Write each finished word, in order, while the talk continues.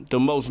The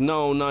most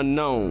known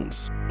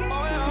unknowns. Oh,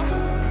 yeah.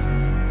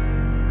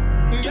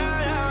 Yeah,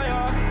 yeah,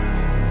 yeah.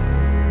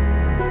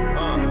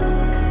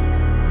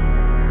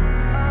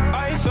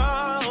 I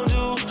found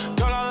you.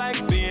 Girl, I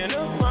like being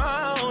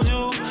around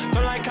you.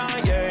 Feel like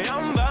Kanye,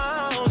 I'm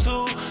bound to.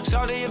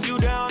 Shawty, if you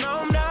down,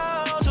 I'm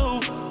down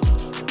too.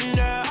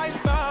 Yeah, I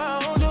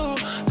found you.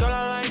 Girl,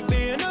 I like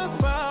being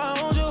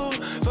around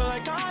you. Feel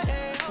like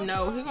Kanye.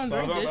 No, he gonna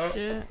bring this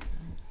shit.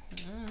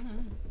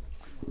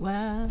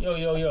 Wow.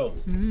 Yo.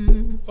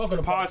 Welcome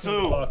to Part 2.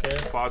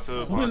 Podcast. Part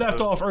 2. We left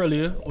off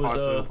earlier.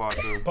 Was, Part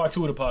 2. Part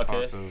 2 of the podcast.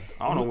 Part 2.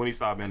 I don't know when he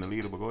stopped being the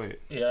leader, but go ahead.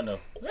 Yeah, I know.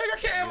 I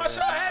can't have my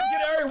shot. I have to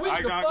get it every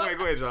week.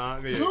 Go ahead,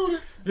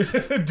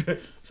 John. Yeah.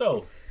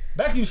 So,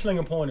 back to you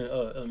slinging porn in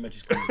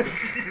elementary school.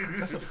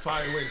 That's a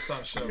fire way to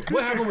start the show.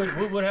 What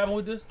happened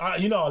with this?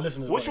 You know our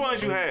listeners. Which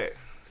ones you had?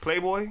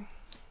 Playboy?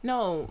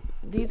 No,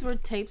 these were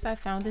tapes I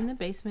found in the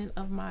basement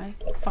of my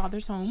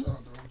father's home.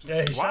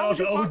 Yeah, shout out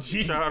to OG.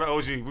 Shout out to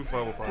OG. We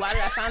fuck with Why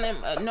did I find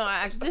them? No,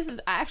 I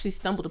actually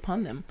stumbled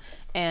upon them,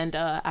 and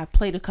I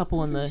played a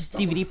couple in the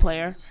DVD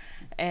player.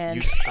 And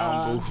You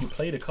stumbled. You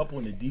played a couple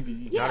in the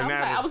DVD.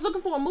 yeah, I was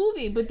looking for a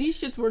movie, but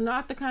these shits were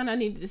not the kind I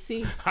needed to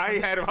see. How he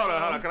had him? Hold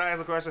on. Can I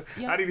ask a question?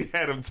 Yeah. How did he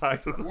have him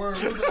titled? What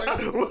was the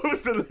label? What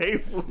was the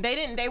label? They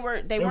didn't. They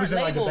weren't was in,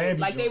 like, the labeled.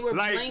 Bambi Like they were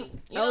Like- blank.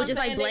 You Oh, know what just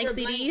I'm like saying? blank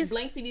They were CDs?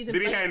 Blank CDs. And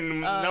Did he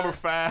blank, have number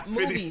 5,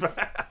 movies.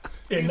 55?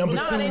 Yeah, number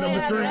No, 2, they didn't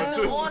number 3. have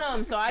nothing on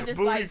them, so I just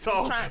Booty like was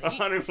Talk, trying.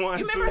 101.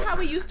 You remember how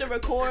we used to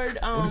record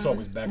Booty Talk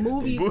was back in the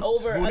movies day.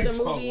 over Booty other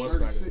Talk movies? was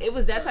back in the It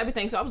was that type of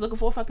thing. So I was looking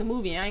for a fucking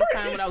movie. And I ain't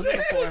find what I was looking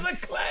This is for. a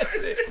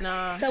classic.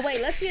 Nah. So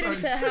wait, let's get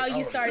into how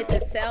you started to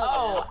sell them.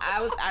 Oh,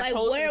 I Like,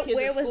 told where- some kids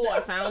where at was school the- I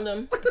found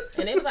them,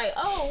 and they was like,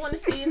 "Oh, want to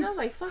see?" And I was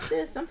like, "Fuck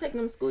this! I'm taking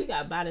them to school. You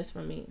gotta buy this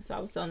from me." So I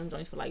was selling them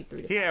joints for like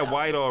 $3 to $5. He had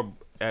white or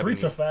 3 ebony?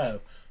 to 5.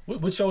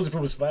 What shows if it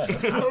was 5?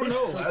 I don't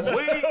know.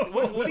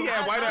 What he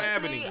had, white or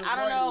Honestly, ebony? I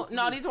don't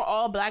know. No, these were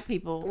all black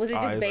people. Was it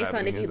Oh, just it's based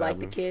on happening, if you it's liked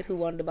the happening. kid who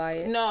wanted to buy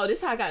it? No, this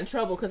is how I got in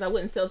trouble because I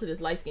wouldn't sell to this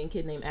light skinned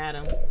kid named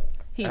Adam.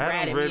 He Adam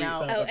ratted really me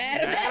out. Oh,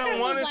 Adam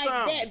wanted was like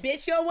some. that,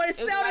 bitch. You don't want to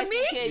It was sell a to me?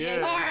 light-skinned kid. Yeah. He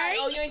was All like, right.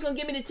 "Oh, you ain't gonna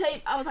give me the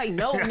tape?" I was like,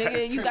 "No,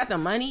 nigga, you got the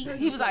money."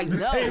 He was like,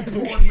 "No."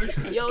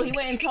 Yo, he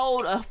went and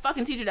told a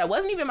fucking teacher that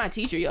wasn't even my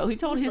teacher. Yo, he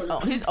told his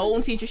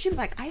own teacher. She was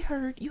like, "I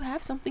heard you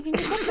have something in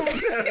your book bag."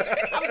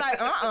 I was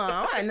like,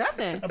 I want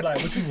nothing. I'm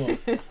like, what you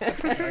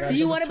want? Do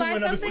you want to buy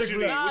What something? you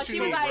need? No, What she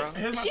you was need, like,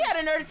 bro? she had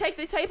a nerve to take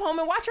the tape home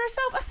and watch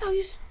herself. I saw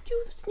you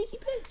sneaky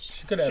bitch.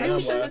 She could have.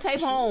 And she took the tape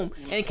home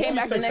and it came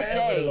back the next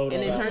day and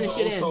then turned the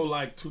shit Also in.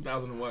 like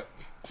 2000 and what?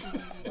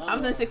 I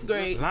was in 6th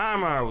grade.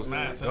 Lime was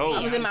dope.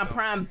 I was in my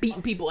prime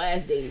beating people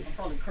ass days.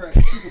 Probably crashed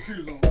 2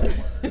 computers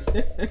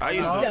on. I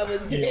used That to.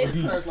 was Yeah,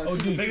 good. Crashed like 2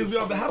 OD. Niggas be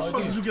up there. How the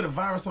fuck did you get a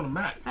virus on a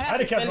Mac? I I had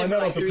to catch my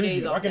nut off the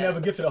preview. I can never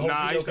get to the whole Nah,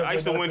 I video.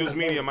 used to Windows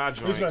Media my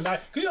joints. Cause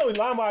you know,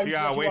 LimeWire. You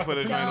gotta wait for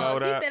the joint No,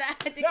 load he up. said I had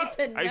to get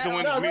to I used to know.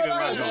 Windows Media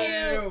my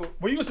no. joints.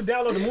 When you used to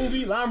download the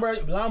movie,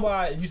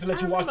 LimeWire used to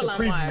let you watch the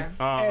remember preview,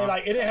 LimeWire. and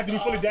like it didn't have to be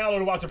fully downloaded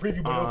to watch the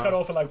preview, but it'll cut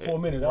off for like 4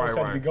 minutes. That was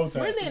Right, had to be go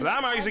time.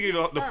 Lime used to give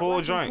you the full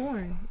joint.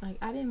 Porn. Like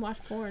I didn't watch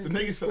porn. The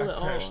nigga said at I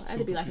all. crashed I had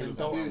to be like an 2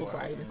 adult computers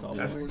before I even saw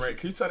That's porn. great.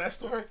 Can you tell that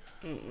story?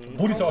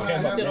 Booty Talk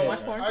came You out. still don't watch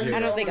Yeah, porn? I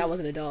don't think I was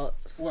an adult.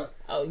 What?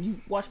 Oh, you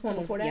watched porn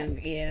before that? Young,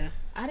 yeah.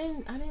 I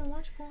didn't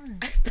watch porn.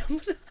 I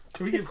stumbled.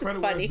 Can we give This credit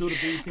is where funny. it's due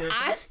to BT?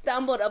 I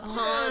stumbled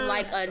upon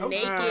like a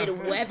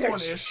naked weather.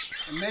 Pornish.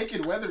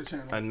 Naked weather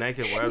channel. A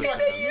naked weather.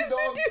 They used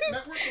to do.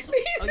 They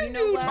used to you know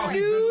do what?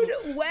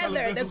 nude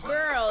weather. The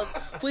girls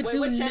would Wait, do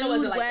what channel was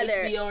it? nude Like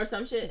weather. HBO or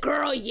some shit?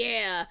 Girl,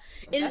 yeah.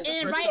 And That's the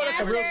and first right one. That's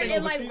a after, real thing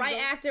and like overseas, right though?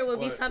 after would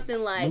be What? something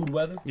like Nude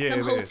weather. Yeah, some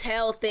it is.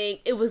 hotel thing.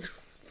 It was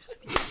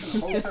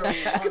because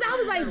I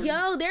was like,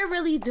 yo, they're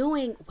really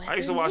doing. I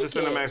used to watch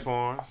the naked. Cinemax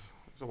porns. I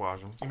used to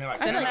watch them. I mean,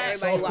 like I feel like everybody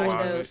Soft watched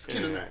porn. those.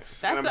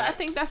 Cinemax. I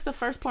think that's the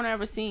first porn I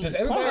ever seen. Does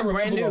everybody Porn was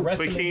brand remember new. when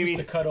wrestling Bikini. used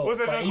to cut off? What's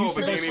that Like, joint it used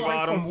to called? go Bikini straight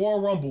Bottom? from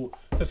Royal Rumble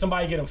to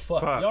somebody getting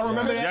fucked. Fuck. Y'all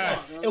remember that?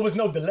 Yes. Like, it was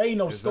no delay,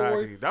 no story.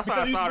 Exactly. That's how Because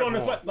I it used to started go on the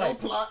porn. fl-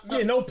 like, No plot,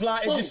 Yeah, no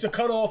plot. It just to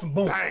cut off and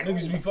boom. Bang. Niggas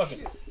used to be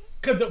fucking.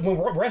 Because when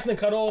wrestling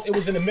cut off, it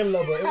was in the middle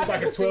of it. It was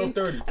like at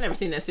 12:30. I never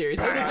seen that series.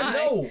 No,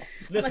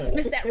 Must listen.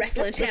 miss that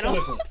wrestling channel.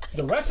 Listen.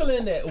 The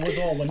wrestling that was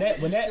on when that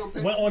went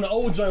on the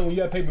old joint when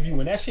you had pay per view,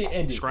 when that shit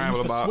ended, Scramble it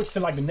used to box. switch to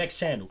like the next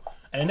channel,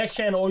 and the next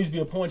channel always used to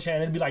be a porn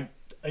channel. It'd be like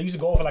it used to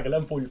go off at like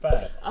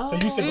 11:45, so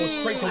you used to go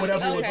straight to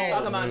whatever Okay. was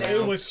Talk on. about So now.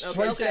 it was straight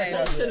Okay. to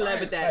that. Should have led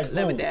with that. Like,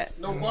 Led with boom. that.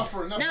 No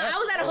buffer. No, I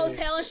was at a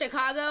hotel in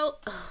Chicago.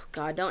 Oh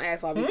God, don't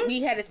ask why.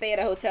 We had to stay at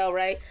a hotel,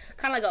 right?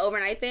 Kind of like an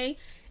overnight thing,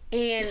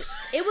 and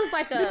it was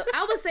like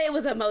I would say it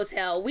was a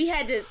motel. We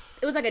had to.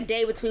 It was like a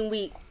day between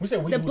We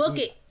said we the book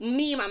it.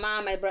 Me, my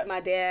mom,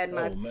 my dad,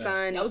 my Oh, man.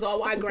 son, That was all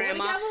my watching porn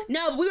grandma. together?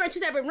 No, but we were in 2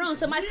 separate rooms.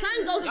 So my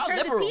son goes and Y'all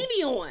turns liberal. the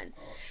TV on.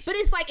 But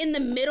it's like in the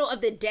middle of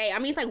the day. I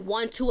mean, it's like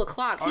 1, 2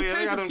 o'clock. He Oh, yeah, they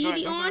turns got the them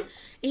TV joint- on, and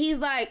he's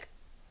like,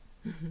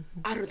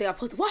 I don't think I'm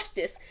supposed to watch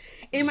this.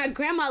 And my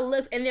grandma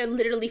looks, and they're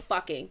literally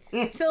fucking.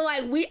 So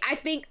like I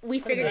think we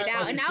figured it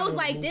out. And I was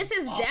like, this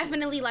is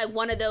definitely like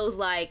one of those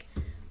like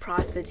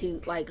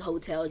prostitute like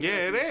hotel joints.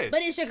 Yeah, it is.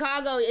 But in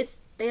Chicago,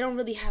 they don't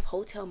really have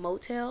hotel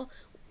motel.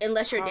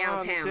 unless you're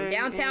downtown.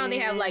 Downtown, they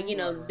have like, you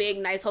know, big,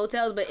 nice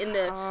hotels, but in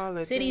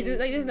the cities,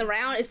 like just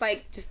around, it's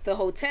like just the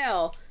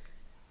hotel.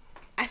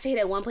 I stayed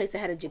at one place that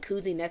had a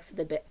jacuzzi next to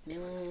the bed. It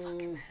was a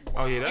fucking mess.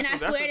 Oh yeah, And I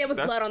swear there was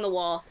blood on the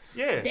wall.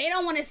 Yeah. They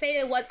don't want to say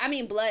it was. I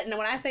mean blood. And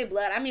when I say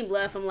blood, I mean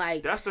blood from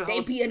like That's the they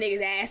whole- beat a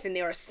nigga's ass in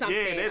there or something.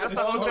 Yeah, that's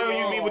the hotel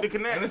you mean with the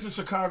connect. And this is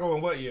Chicago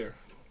in what year?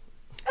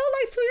 It was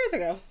like 2 years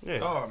ago.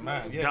 Yeah. Oh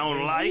man, yeah.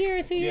 Don't like. A year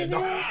or 2 years ago.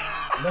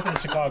 Nothing in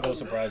Chicago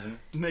surprising.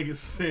 Niggas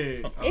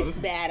said. It's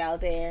bad out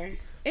there.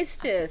 It's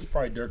just.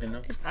 Probably Durkin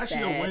though.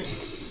 Actually, sad. I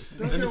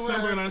went in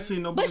December and I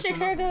seen no. But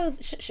Chicago's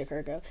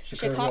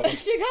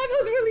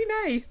really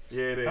nice.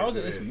 Yeah, it is. How is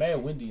it it? It's is.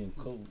 mad windy and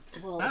cold.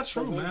 Well, That's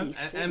true, the man. windy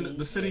And city.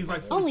 the city's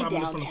like Only 45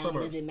 minutes from the downtown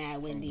suburbs. is it mad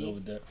Deal windy.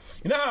 with that.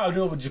 You know how I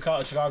know with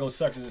Chicago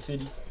sucks as a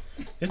city?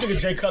 This nigga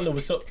Jay Cutler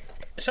was so.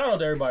 Shout out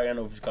to everybody I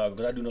know from Chicago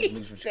because I do know some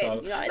niggas from Said,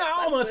 Chicago. you know, it Nah, I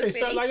sucks don't want as to a say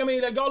something. city. Like I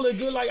mean, like y'all look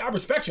good. Like I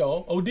respect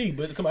y'all, OD,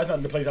 but come on, that's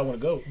not the place I want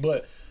to go.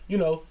 But you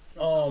know,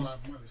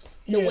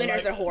 The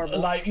winters are horrible.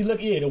 Like you look,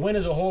 the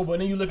winters are horrible,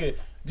 and then you look at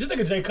just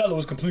nigga Jay Cutler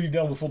was completely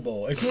done with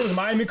football. As soon as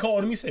Miami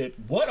called him, he said,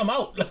 "What? I'm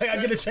out. Like I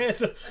get a chance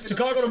to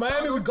Chicago to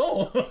Miami, we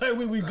gone. Like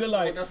we good.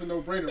 Like That's a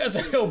no-brainer. that's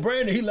a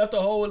no-brainer. He left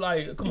the whole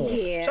like. Come on,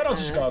 Yeah. shout out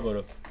to Chicago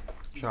though.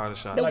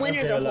 Shout out. The Like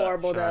winters I'm are saying, like,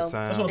 horrible though, Chi-town.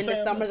 That's what I'm and the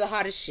saying. summers are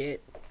hot as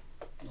shit.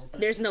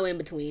 There's no in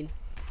between.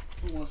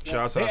 Shout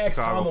out to They our asked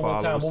Chicago Common one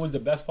time followers. what was the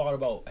best part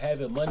about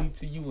having money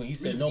to you, and he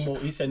said no more.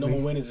 He said no more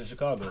winners in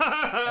Chicago.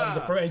 That was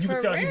the first, and you could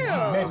For tell he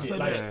real? meant it.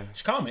 Like Yeah.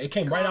 Common, it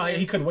came right out.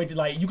 He couldn't wait to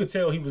like. You could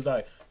tell he was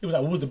like,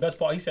 what was the best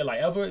part? He said like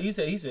ever. He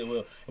said,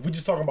 well, if we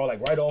just talking about like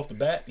right off the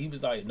bat, he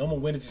was like no more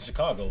winners in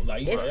Chicago.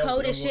 Like It's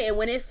cold as shit, and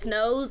when it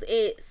snows,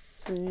 it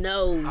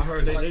snows. I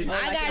heard they I Like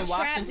got in trapped in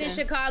Washington?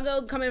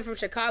 Chicago, coming from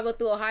Chicago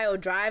through Ohio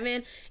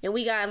driving, and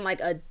we got in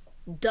like a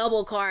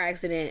double car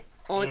accident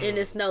in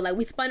the snow. Like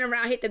we spun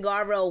around, hit the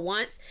guardrail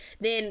once,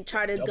 then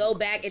try to go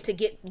back and to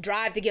get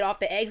off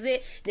the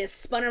exit, then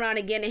spun around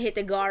again and hit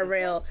the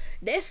guardrail.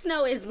 This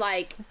snow is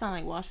like It sound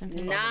like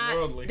Washington. not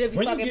Otherworldly. to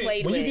be fucking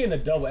played when you get with. in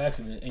a double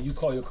accident and you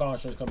call your car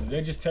insurance company,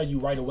 they just tell you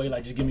right away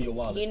like just give me your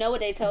wallet. You know what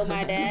they told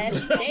my dad?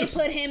 They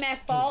put him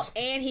at fault,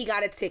 and he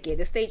got a ticket.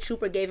 The state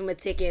trooper gave him a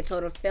ticket and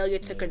told him failure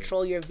to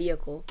control your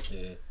vehicle.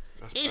 Yeah.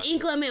 In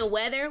inclement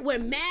weather, where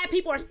mad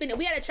people are spinning,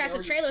 we had a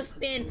tractor trailer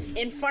spin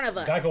in front of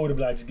us. Geico would have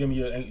been like, just give me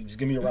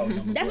your route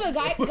number. That's what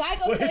Geico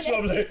What said.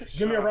 he was That like,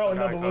 give me a route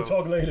number. We'll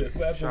talk later.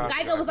 Shout out to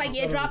Geico was like,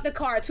 yeah, drop the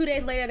car. 2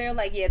 days later, they're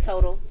like, yeah,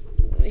 total.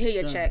 Here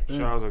your check.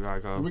 Shout out to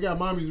Geico. We got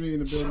mommies me in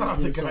the building. Shout out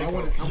to So I Geico.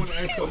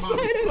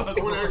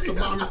 want to ask some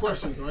mommy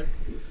questions, right?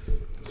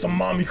 Some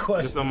mommy Just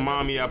questions. a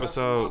mommy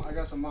episode. I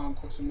got some more mom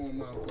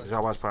questions.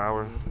 Y'all watch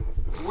Power?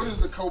 What is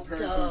the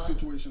co-parenting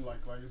situation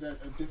like? Like, is that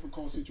a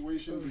difficult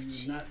situation? Do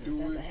you not do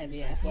That's it? a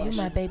heavy ass You're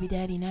question. my baby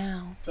daddy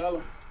now. Tell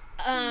them.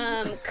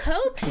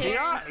 Co-parenting.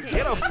 Y'all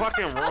get a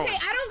fucking room. Okay,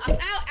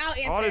 I'll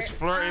answer. All this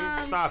flirting,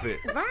 stop it.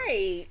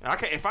 Right.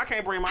 If I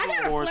can't bring my I own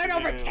gotta boys flirt to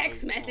over them,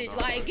 text like, message.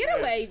 hold on. Like, get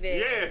away,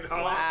 Vic. Yeah,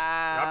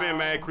 dog. Y'all been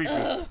mad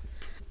creepy.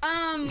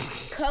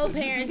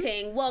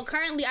 Co-parenting. Well,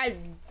 currently I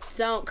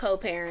don't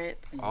co-parent.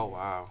 Oh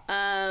wow.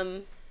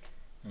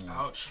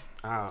 Ouch.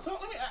 Wow. So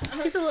let me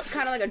It's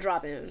kind of like a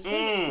drop-in.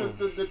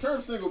 the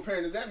term single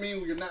parent, does that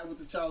mean you're not with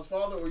the child's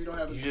father or you don't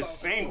have a You spouse? just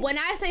single. When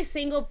I say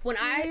single, when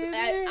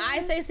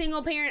I say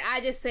single parent,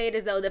 I just say it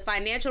as though the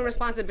financial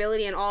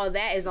responsibility and all of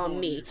that is on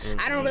me.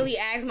 I don't really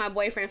ask my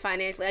boyfriend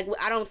financially. Like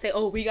I don't say,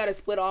 oh, we got to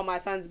split all my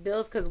son's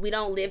bills because we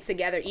don't live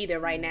together either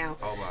right now.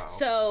 Oh wow.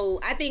 So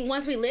I think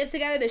once we live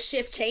together, the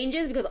shift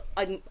changes because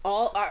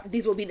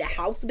these will be the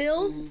house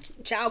bills,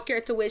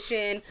 childcare,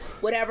 tuition,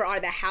 whatever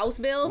are the house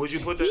bills. Would you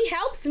put that- He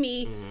helps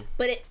me,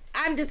 but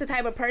I'm just the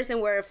type of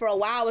person where for a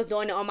while I was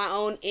doing it on my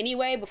own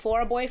anyway before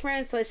a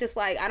boyfriend. So it's just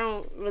like I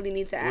don't really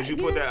need to. Would you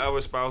put that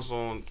other spouse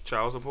on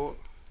child support?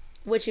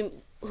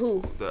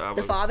 Who?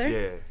 The father?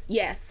 Yeah.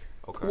 Yes.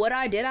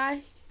 Okay. Did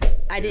I?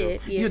 I did.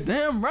 Yeah. You're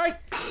damn right.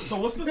 So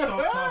what's the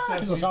thought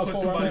process when you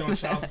put somebody on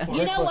child support?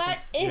 You know what?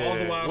 All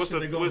the wild shit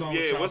that goes on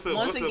with child what's the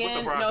Once what's again,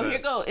 the process? no, here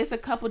go. It's a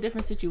couple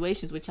different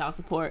situations with child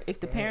support. If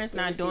the parents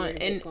not doing,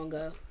 and it's gonna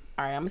go.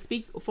 all right, I'm gonna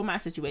speak for my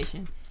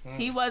situation.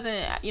 He wasn't,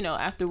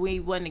 after we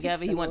wasn't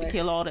together, he wanted to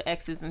similar. kill all the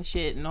exes and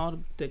shit and all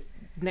the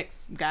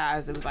next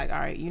guys. It was like, all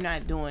right, you're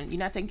not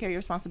taking care of your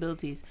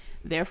responsibilities.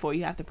 Therefore,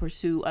 you have to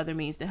pursue other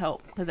means to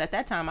help. Because at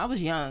that time, I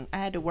was young. I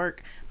had to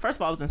work. First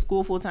of all, I was in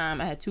school full time.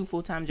 I had 2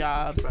 full-time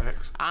jobs.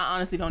 Facts. I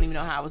honestly don't even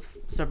know how I was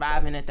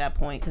surviving at that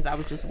point because I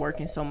was just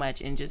working so much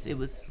and it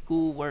was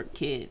school, work,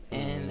 kid.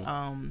 And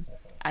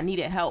I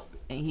needed help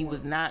and he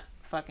was not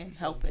fucking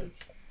helping.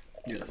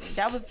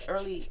 That was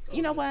early.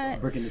 You know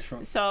what? Breaking the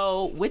trunk.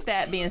 So with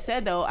that being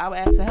said, though, I would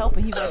ask for help,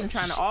 and he wasn't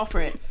trying to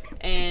offer it.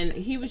 And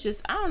he was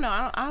just, I don't know.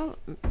 I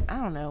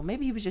don't know.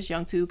 Maybe he was just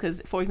young too.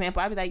 Because for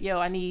example, I'd be like, "Yo,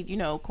 I need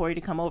Corey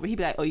to come over." He'd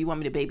be like, "Oh, you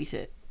want me to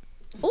babysit?"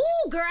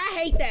 Ooh, girl, I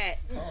hate that.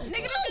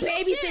 Nigga,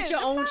 Babysit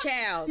your own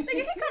child. Nigga,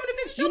 he coming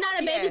if it's You're not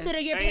a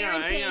babysitter. You're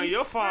parenting.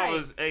 Your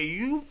fathers, hey,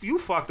 you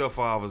fucked up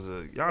fathers.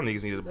 Y'all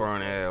niggas need to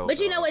burn hell. But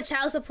you know what,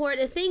 child support,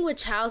 the thing with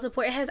child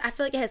support, I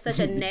feel like it has such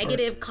a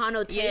negative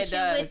connotation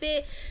with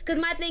it. Because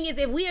my thing is,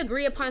 if we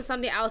agree upon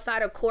something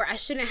outside of court, I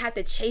shouldn't have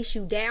to chase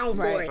you down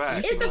for it.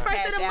 Facts. It's the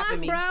first of the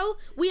month, bro.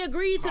 We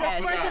agreed to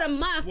the first of the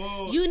month.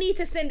 Well, you need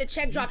to send a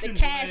check, drop the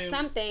cash,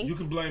 something. You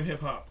can blame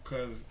hip hop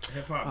because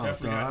hip hop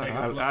definitely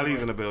got niggas.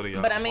 Ali's in the building,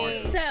 y'all. But I mean,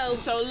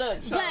 so look.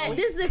 But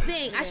this is the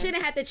thing. I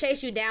shouldn't have to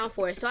chase you down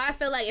for it. So I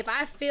feel like if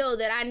I feel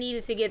that I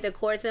needed to get the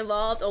courts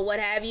involved or what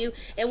have you,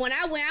 and when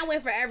I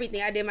went for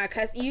everything. I did my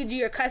you do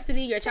your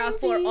custody, your child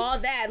support, all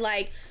that.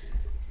 Like,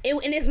 and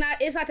it's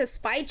not to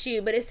spite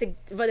you, but it's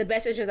for the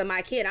best interest of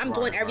my kid. I'm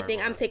doing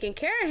everything. I'm taking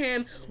care of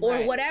him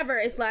or whatever.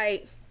 It's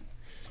like.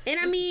 And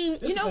I mean,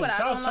 you know what I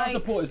don't like? Child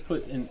support is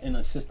put in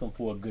a system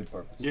for a good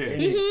purpose.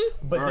 Yeah.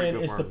 But Very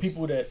then it's the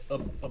people that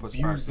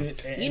abuse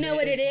it. And, you know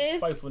what it is?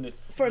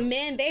 For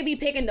men, they be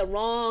picking the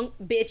wrong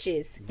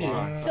bitches.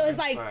 Yeah. So it's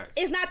like,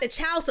 it's not the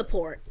child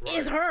support. Right.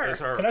 It's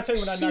her. Can I tell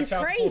you when I knocked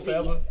child crazy.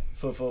 support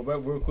forever? For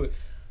real quick.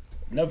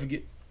 Never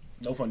forget,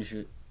 no funny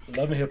shit.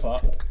 Loving hip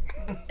hop.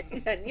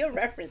 Your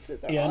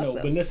references are awesome. Yeah, I know.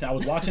 But listen, I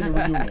was watching the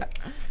reunion.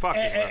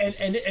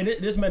 and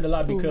this meant a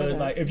lot because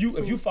like if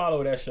you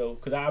follow that show,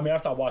 because I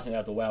stopped watching it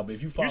after a while, but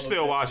if you follow, you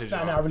still watching?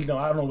 Nah, I really don't.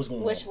 I don't know what's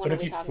going on. Which one?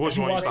 Which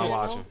one you start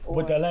watching?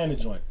 With the Atlanta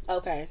joint.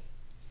 Okay.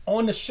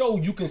 On the show,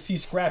 you can see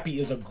Scrappy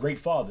is a great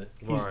father.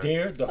 He's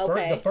there.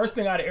 The first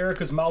thing out of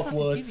Erica's mouth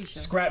was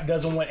Scrap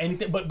doesn't want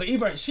anything. But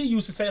even she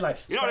used to say like,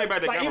 you know, they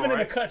about to like even in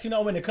the cuts, in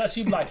the cuts,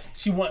 she'd be like,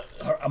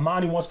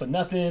 Amani wants for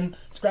nothing.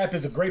 Scrap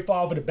is a great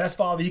father, the best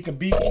father he can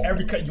be.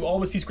 Every cut, you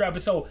always see Scrappy.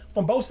 So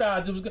from both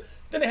sides, it was good.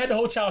 Then they had the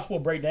whole child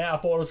support breakdown. I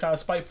thought it was kind of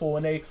spiteful,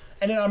 and then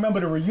I remember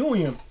the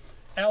reunion,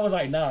 and I was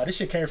like, nah, this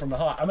shit came from the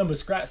heart. I remember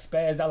Scrap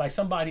spazzed out. Like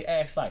somebody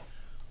asked, like,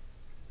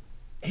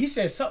 he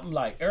said something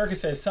like Erica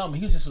said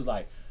something. He just was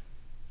like,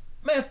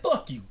 man,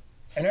 fuck you.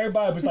 And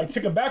everybody was like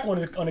taking back on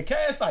the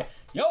cast, like,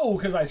 yo,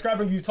 because like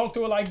Scrappy, you talk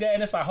to her like that,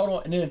 and it's like, hold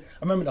on. And then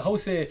I remember the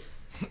host said,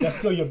 that's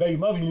still your baby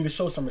mother, you need to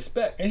show some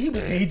respect. And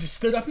he just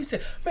stood up, he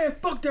said, man,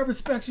 fuck that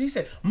respect. He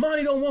said,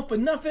 Monty don't want for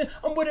nothing,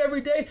 I'm with every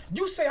day.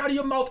 You say out of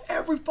your mouth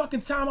every fucking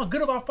time how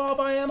good of a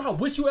father I am, how I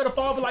wish you had a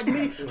father like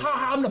me,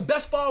 how I'm the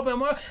best father,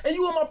 and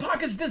you in my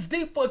pockets this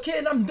deep for a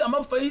kid, and I'm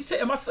up for, he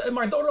said, and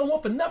my daughter don't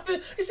want for nothing.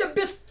 He said,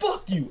 bitch,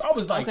 fuck you. I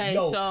was like,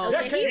 yo,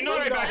 that came, you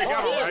know they back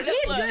together, right?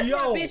 He's good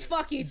for a bitch,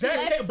 fuck you too.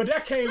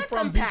 That came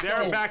from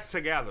they're back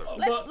together.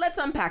 Let's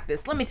unpack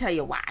this. Let me tell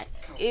you why.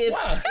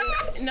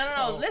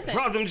 No, listen.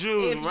 Drop them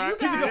Jews, right?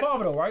 He's a good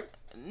father though, right?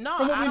 No,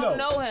 I don't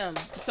know him,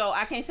 so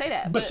I can't say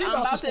that. But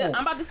I'm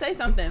about to say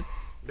something.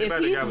 If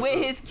he's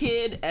with his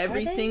kid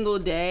every single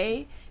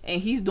day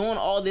and he's doing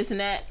all this and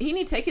that, he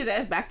need to take his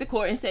ass back to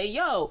court and say,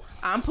 yo,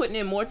 I'm putting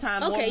in more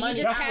time, more money. Okay,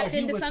 you just tapped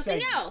into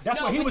something else.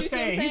 That's what he was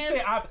saying. He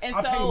said, I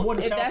pay more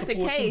than child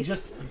support than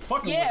just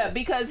fucking with it.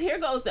 Because here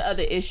goes the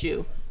other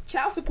issue.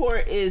 Child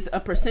support is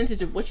a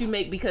percentage of what you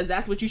make because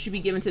that's what you should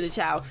be giving to the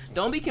child.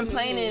 Don't be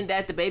complaining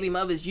that the baby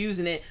mother's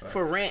using it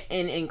for rent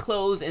and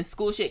clothes and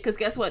school shit, because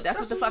guess what? That's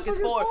what the fuck is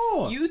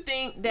for. You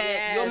think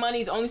that your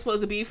money's only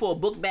supposed to be for a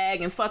book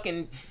bag and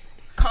fucking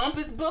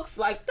compass books?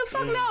 Like, the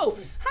fuck no.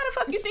 How the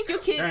fuck you think your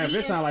kid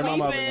eating,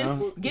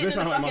 sleeping, getting in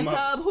the fucking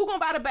tub? Who gonna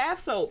buy the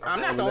bath soap?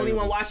 I'm not the only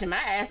one washing my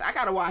ass. I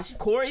gotta wash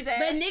Corey's ass.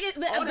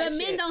 But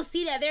men don't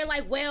see that. They're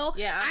like, well,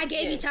 I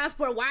gave you child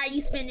support. Why are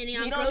you spending it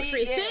on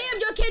groceries? Damn,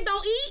 your kid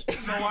don't eat.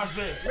 So watch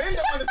this. Men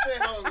don't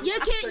understand how your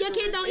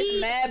kid don't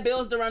eat. Mad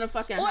bills to run a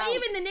fucking house. Or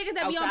even the niggas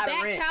that be on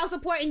back child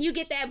support and you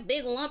get that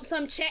big lump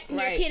sum check and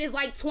your kid is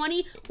like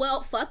 20.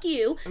 Well, fuck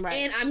you.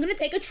 And I'm gonna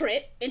take a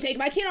trip and take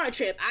my kid on a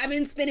trip. I've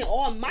been spending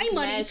all my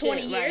money in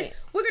 20 years.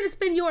 We're gonna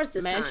spend yours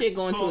this time. Shit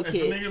going to a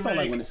kid.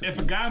 If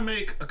a guy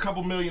make a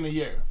couple million a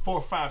year,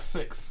 4, 5,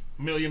 6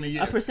 million a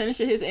year, a percentage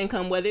of his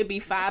income, whether it be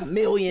 5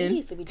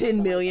 million,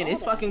 10 million,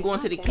 is fucking going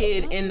to the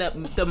kid in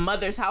the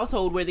mother's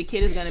household where the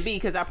kid is gonna be.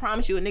 Because I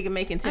promise you, a nigga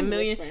making 10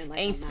 million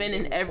ain't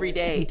spending every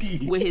day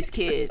with his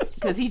kids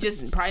because he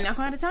just probably not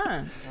gonna have the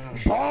time.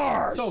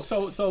 Bars.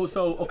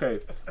 So okay,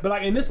 but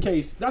like in this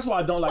case, that's why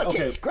I don't like.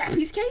 Okay,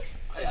 Scrappy's case.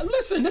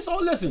 Listen.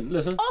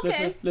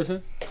 Okay.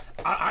 Listen.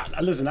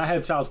 I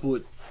have child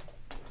support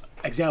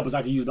examples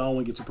I can use, but I don't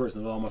want to get too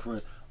personal with all my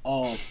friends.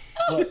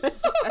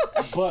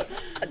 But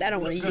that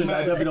don't want to use.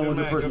 I definitely don't want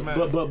to get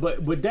personal.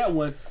 But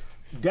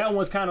that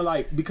one's kind of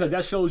like, because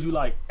that shows you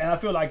like, and I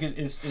feel like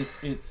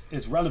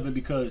it's relevant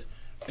because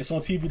it's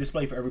on TV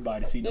display for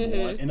everybody to see. Number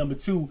one, and number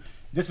two,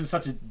 this is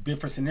such a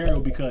different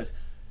scenario because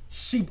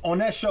she on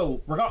that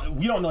show,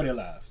 we don't know their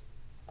lives.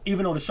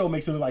 Even though the show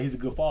makes it look like he's a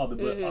good father,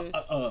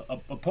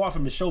 but apart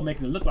from the show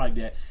making it look like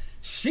that,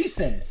 she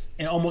says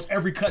in almost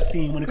every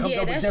cutscene when it comes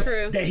up with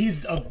them, that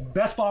he's a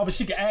best father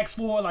she could ask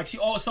for. Like she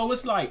also,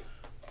 it's like,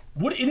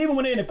 what? And even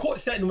when they're in the court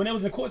setting, when they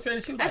was in the court setting,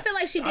 she was like, I feel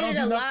like she did it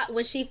a lot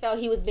when she felt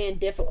he was being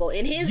difficult,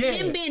 and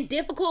him being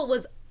difficult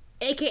was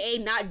AKA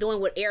not doing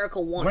what Erica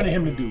wanted. Running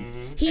him to do.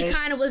 He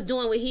kind of was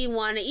doing what he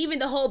wanted. Even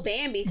the whole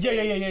Bambi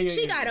thing. Yeah.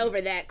 She got over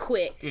that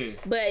quick. Yeah.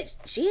 But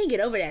she didn't get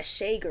over that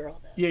Shay girl,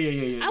 though.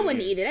 Yeah. I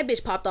wouldn't either. That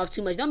bitch popped off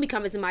too much. Don't be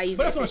coming to my events.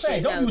 But that's what I'm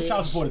saying. Don't use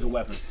child bitch. support as a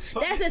weapon.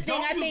 That's the thing.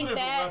 Don't I use think it as a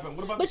that. weapon.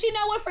 What about But you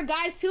know what? For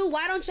guys too,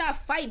 why don't y'all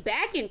fight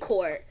back in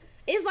court?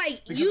 It's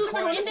like you.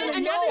 court And is then so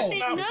another low.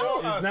 thing. It's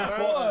No. not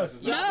for us.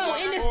 It's not No, for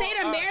in the us.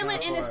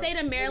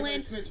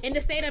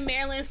 state of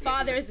Maryland,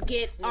 fathers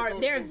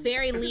they're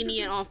very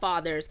lenient on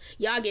fathers.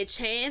 Y'all get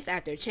chance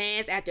after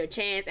chance after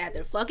chance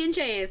after fucking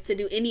chance to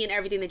do any and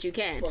everything that you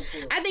can.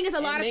 I think it's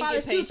a lot of men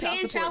fathers get paid too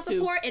paying child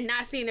support and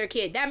not seeing their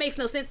kid. That makes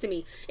no sense to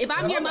me. If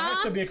I'm your That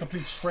should mom, be a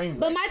complete strain.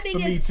 But my thing for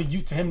me is- to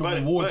him to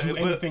reward you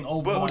anything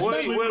over. But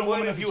what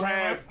woman if as a you child?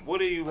 have? What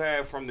do you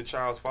have from the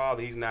child's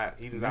father? He's not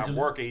Mentally?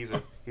 working.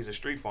 He's a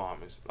street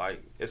pharmacist.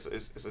 Like it's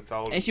a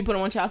total. And she put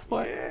him on child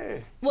support. Yeah.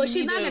 well,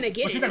 she's not gonna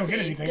get Well, she's not gonna get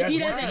anything anything. if he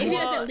That's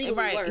doesn't legally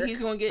right. work.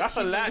 He's gonna get. That's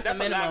a he's gonna lot. get That's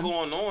the a lot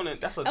minimum. going on.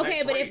 And that's a Okay,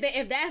 next but rate.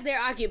 if that's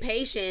their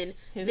occupation,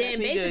 His then ass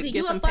need to basically get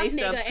you a some fuck pay nigga,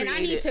 stubs and I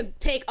need to created.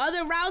 take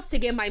other routes to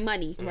get my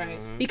money. Right.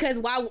 Because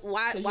why you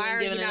are ain't you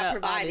giving it not up,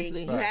 providing?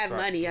 obviously. You have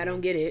Right. money. I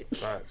don't get it.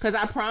 Right. Because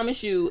I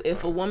promise you,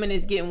 if a woman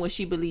is getting what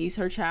she believes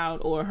her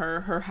child or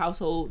her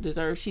household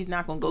deserves, she's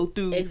not gonna go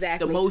through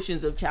Exactly. the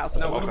motions of child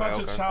Now, support. what about Okay,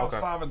 your okay, child's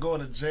okay. father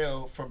going to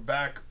jail for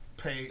back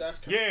pay? That's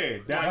crazy. Yeah,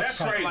 that's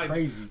crazy. Like,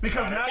 crazy.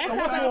 Because now, That so sounds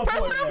what's like more a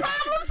personal important?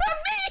 problem to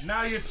me.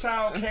 Now your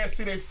child can't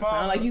see their father.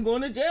 Sound like you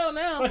going to jail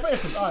now. Like for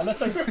instance, all right, let's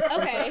say.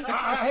 Okay.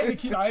 I hate to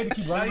keep Now running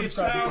your with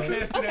child scrappy.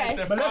 can't see Okay.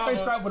 their But let's say father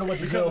Scrap would've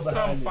went to jail because of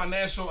some behind this.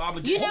 financial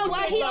obligation. You know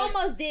what? He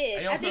almost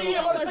did. I think he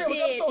almost saying,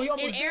 did. so he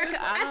almost And did. Erica,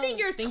 I think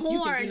you're You can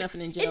torn. do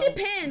nothing in It jail,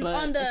 depends but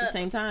on At the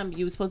same time,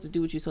 you were supposed to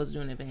do what you're supposed to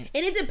do in advance.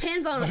 And it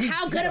depends on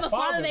how he's good a of a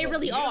father father, they though.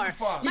 really He is a are.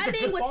 father. My He's a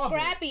thing good with father.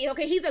 Scrappy,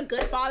 okay, he's a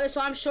good father,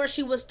 so I'm sure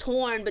she was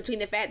torn between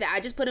the fact that I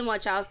just put him on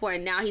child support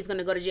and now he's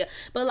gonna go to jail.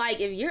 But like,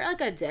 if you're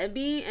like a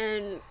deadbeat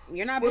and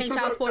you're not paying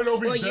child support, It'll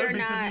be or you're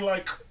deadbeat to not. be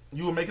like,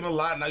 you were making a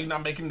lot, now you're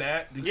not making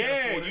that. You can't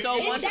Yeah, afford it. So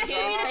It's- once that's again,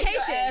 take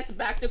communication. your ass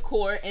back to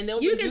court, and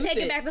they'll You can reduce take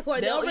it back to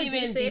court. They'll even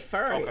reduce it.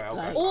 defer it. Okay.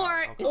 Like,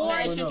 Or it's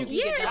not shit you can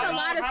yeah, get it's back. a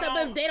lot of stuff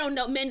that they don't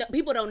know.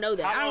 People don't know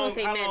that. I don't want to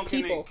say men,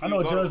 people. I know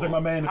a judge like my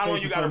man in the How long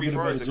face you and gotta told him to get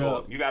a reverse better it, job.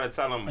 Court? You gotta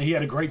tell them. And he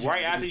had a great job.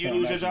 Right after you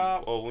lose your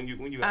job, or when you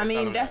gotta I tell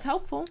mean, them that's that?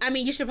 helpful, I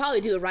mean, you should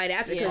probably do it right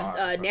after because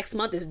Yeah. next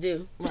month is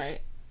due.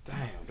 right? Damn,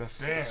 that's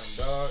Damn,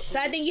 dog. So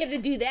I think you have to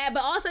do that,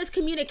 but also it's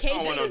communication.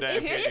 I don't want no damn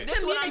It's kids. This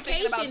is what I'm thinking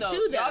communication about,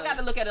 too, though. Y'all got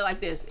to look at it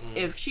like this: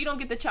 if she don't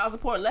get the child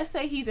support, let's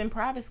say he's in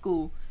private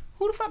school,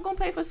 who the fuck gonna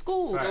pay for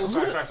school? Facts. Y'all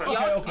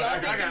okay.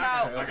 thinking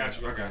about I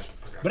got you.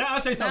 But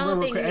I'll say something I don't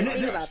real think quick. you And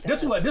think about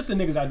that. this the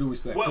niggas I do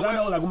respect. Because I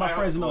know, like, with my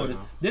friends know this.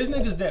 There's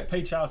niggas that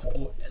pay child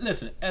support.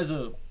 Listen,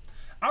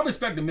 I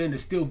respect the men that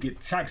still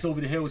get taxed over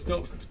the head with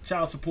still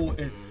child support.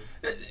 And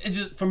it's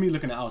just, for me,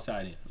 looking the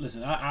outside in.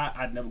 Listen,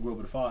 I never grew up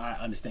with a father. I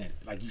understand it.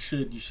 Like, you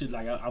should,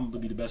 like, I'm going to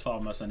be the best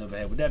father my son ever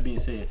had. With that being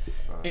said,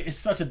 it's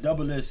such a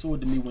double-edged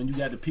sword to me when you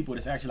got the people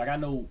that's actually, like, I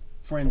know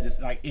friends that's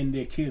like in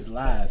their kids'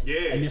 lives,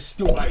 Yeah. and they're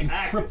still Like getting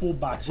active.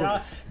 crippled by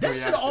child. That Very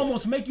should active.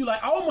 almost make you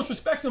like. I almost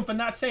respect them for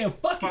not saying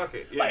fuck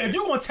it. Yeah. Like if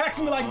you gonna tax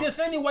me like this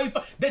anyway,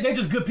 they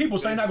just good people,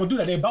 so they're not gonna do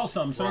that. They about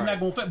something, so they're not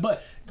gonna.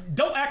 But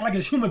don't act like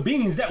it's human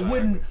beings that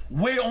wouldn't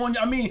wear on.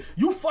 I mean,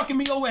 you fucking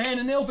me over hand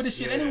and nail for this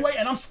shit anyway,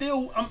 and I'm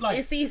like,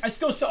 And see- I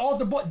still should all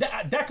the boy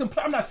that can.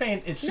 I'm not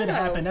saying it should No.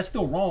 happen. That's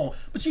still wrong.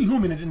 But you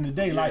human at the end of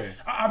the day. Like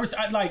I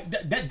like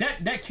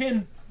that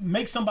can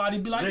make somebody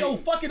be like, yo,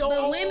 fuck it.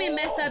 But women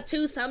mess up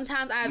too.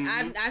 Sometimes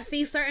I've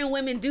seen certain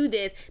women do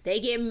this. They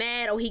get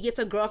mad, or he gets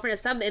a girlfriend or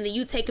something, and then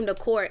you take him to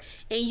court,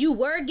 and you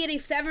were getting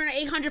 $700 or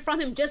 $800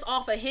 from him just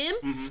off of him,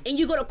 and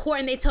you go to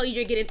court and they tell you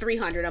you're getting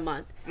 $300 a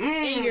month,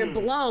 and you're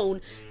blown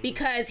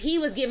because he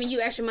was giving you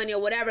extra money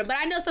or whatever. But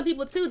I know some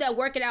people too that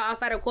work it out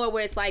outside of court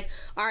where it's like,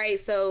 all right,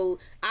 so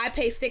I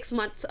pay 6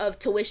 months of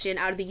tuition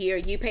out of the year,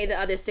 you pay the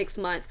other 6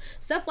 months,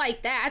 stuff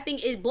like that. I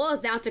think it boils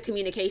down to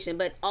communication,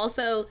 but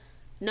also,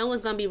 no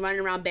one's gonna be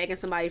running around begging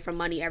somebody for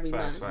money every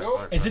month.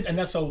 Is it, and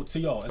that's so to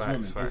y'all as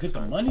women, facts, is it the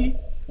facts. money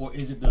or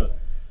is it the?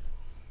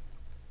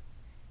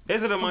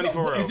 Is it the money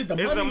for real? Is it the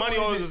money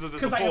or is it the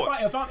Because support?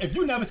 like if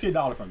you never see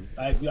 $1 from me,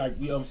 like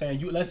you know what I'm saying,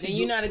 let's see. Then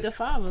you're not a good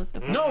father.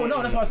 No,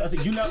 that's why I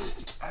said you know.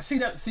 I see,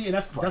 and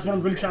that's what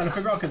I'm really trying to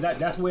figure out because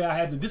that's where I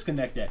have to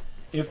disconnect that.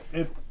 If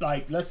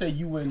like let's say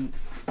you and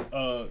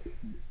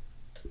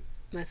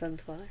My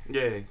son's father.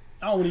 Yeah.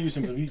 I don't want to use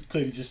him because we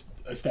clearly just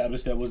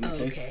established that wasn't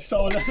the Okay. case.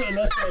 So let's say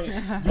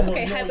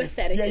Okay,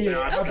 hypothetically. Yeah.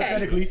 Okay.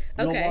 Hypothetically,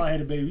 Okay. Juan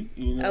had a baby.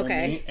 You know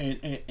Okay. what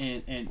I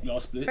mean? And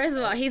y'all split. First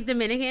of all, he's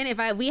Dominican.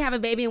 If we have a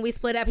baby and we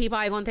split up, he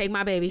probably gonna take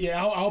my baby.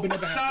 Yeah, I hope it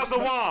never happens. Shout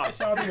out to Juan.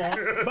 Shout out to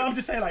Juan. But I'm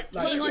just saying, like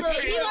He gonna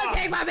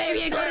take my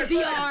baby and go to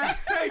DR.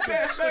 Take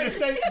that, for the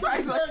sake,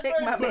 Probably gonna take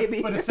my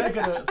baby. for the sake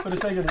of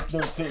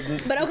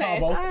the But okay.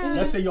 combo,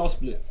 let's say y'all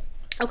split.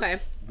 Okay.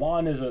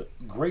 Juan is a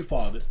great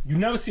father. You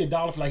never see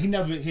 $1 for like he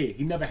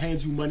never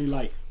hands you money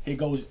like here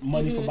goes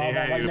money for blah He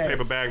blah hand like you that.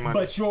 paper bag money.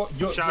 But your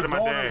Shout out to my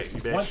daughter dad, you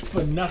bitch. wants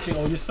for nothing,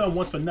 or your son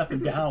wants for nothing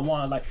behind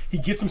Juan. Like he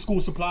gets some school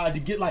supplies. He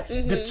get like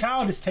the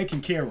child is taken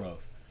care of.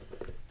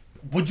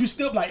 would you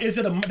still like? Is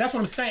it a? That's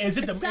what I'm saying. Is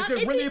it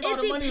really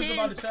about the money? Or is it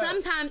about the child?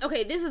 Sometimes,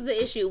 okay, this is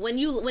the issue.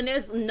 When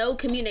there's no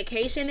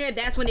communication there,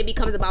 that's when it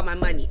becomes about my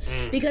money.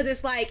 Because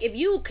it's like if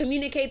you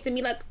communicate to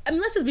me, like, I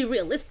mean, let's just be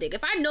realistic.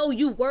 If I know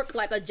you work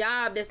like a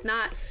job that's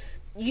not.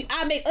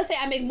 Let's say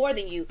I make more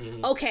than you.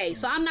 Okay,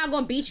 so I'm not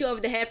gonna beat you over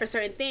the head for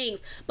certain things,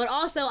 but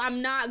also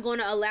I'm not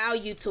gonna allow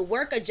you to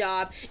work a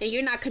job and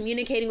you're not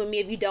communicating with me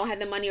if you don't have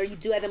the money or you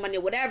do have the money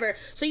or whatever.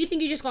 So you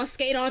think you're just gonna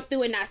skate on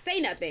through and not say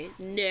nothing?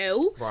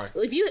 No. Right.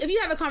 If you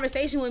have a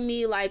conversation with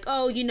me like,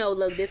 oh,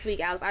 look, this week,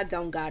 Alex, I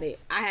don't got it.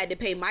 I had to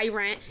pay my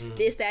rent,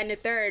 this, that, and the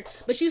third.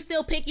 But you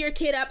still pick your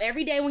kid up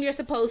every day when you're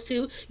supposed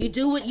to. You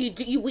do what you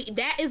do.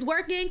 That is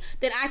working.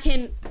 Then I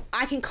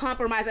can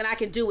compromise and I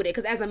can do with it.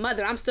 Because as a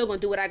mother, I'm still gonna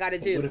do what I gotta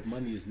do. What if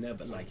money is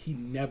never like he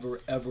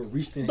never ever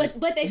reached in? But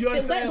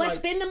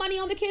spend the money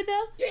on the kid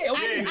though. Yeah,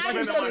 okay.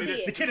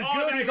 The kid is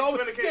good. He's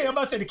always I'm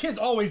about to say the kid's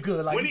always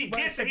good. Like when he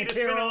gets it, he just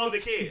spend it on the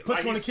kid. He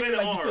puts on the kid.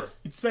 Like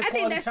I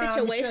think that's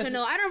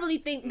situational. I don't really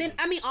think. Then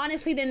I mean,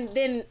 honestly,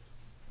 then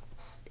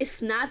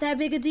it's not that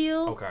big a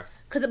deal. Okay.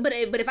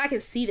 But if I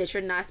can see that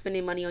you're not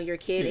spending money on your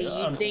kid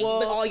and you think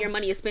but all your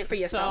money is spent for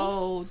yourself.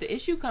 So the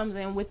issue comes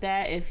in with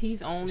that if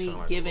he's only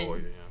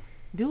giving.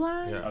 Do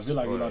I? Yeah, I feel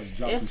like you're about to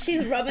drop.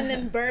 She's rubbing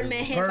them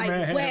Birdman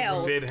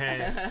hands Vid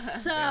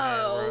hands.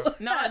 So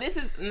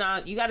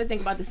you got to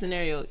think about the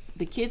scenario.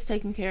 The kid's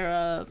taken care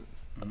of,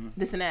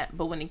 this and that.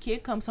 But when the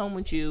kid comes home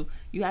with you,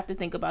 you have to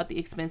think about the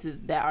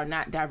expenses that are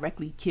not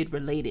directly kid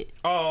related.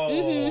 Oh,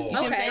 you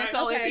know what I'm saying?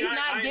 So if he's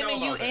not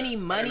giving you any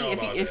money,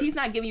 if he's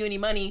not giving you any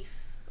money,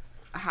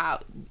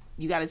 how?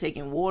 You got to take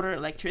in water,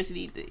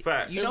 electricity.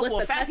 Fact. You know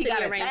for a fact he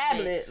got a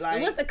tablet. Like,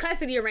 and what's the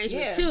custody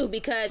arrangement too?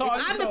 Because if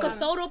I'm the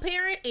custodial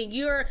parent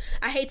and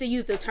I hate to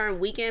use the term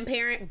weekend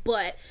parent,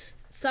 but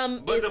that's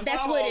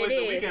what it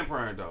is. The weekend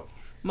parent though.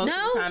 Most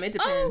of the time, it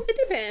depends. Oh, it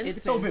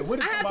depends. So, what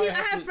if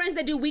I have friends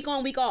that do week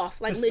on, week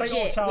off, like legit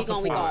week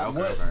on, week off.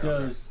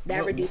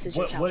 That reduces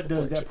your child support. What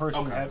does that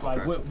person have?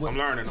 Like, what? I'm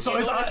learning. So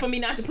it's for me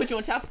not to put you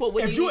on child support.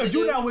 If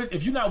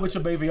you're not with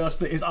your baby, your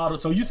split is auto.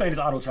 So you saying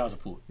it's auto child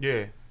support?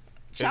 Yeah.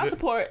 Child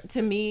support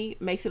to me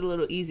makes it a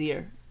little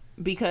easier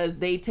because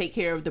they take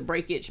care of the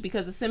breakage.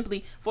 Because it's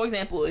simply, for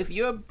example, if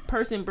your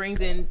person brings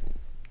in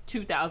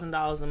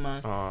 $2,000 a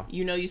month,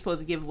 you're supposed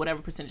to give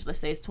whatever percentage. Let's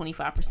say it's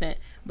 25%,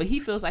 but he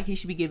feels like he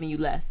should be giving you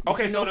less.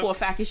 Okay, so for a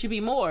fact it should be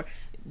more.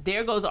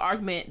 There goes an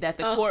argument that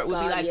the court would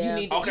be like, you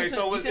need. Okay,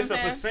 so it's a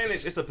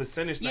percentage. It's a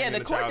percentage thing. Yeah,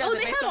 the court does.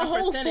 They have a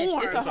whole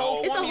form. It's a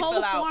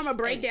whole form of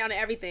breakdown of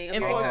everything.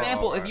 And for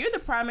example, if you're the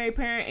primary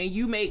parent and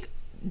you make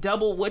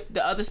double what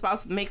the other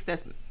spouse makes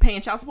that's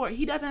paying child support,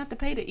 he doesn't have to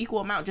pay the equal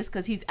amount just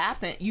because he's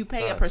absent. You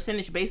pay a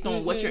percentage based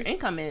on what your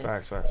income is.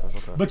 Facts.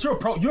 Okay. But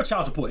you're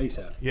child support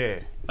ASAP.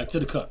 Yeah. Like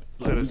to the cut.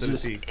 To the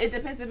seat. It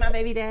depends if my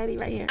baby daddy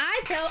right here.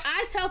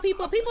 I tell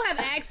people have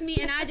asked me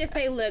and I just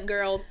say, look,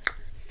 girl,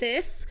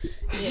 sis,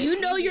 you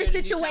know your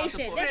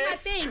situation.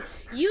 That's my thing.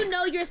 You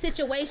know your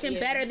situation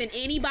better than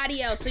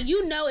anybody else. So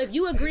you know if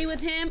you agree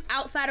with him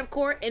outside of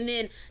court and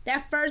then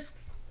that first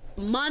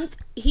month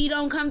he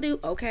don't come through,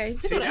 okay.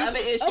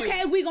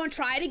 Okay, we gonna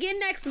try it again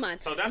next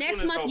month. So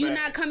next month you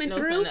not coming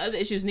through. Son, the other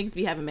issues niggas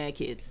be having mad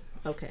kids.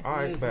 Okay. All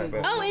right, bad.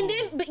 Oh, and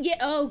then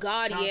oh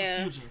god,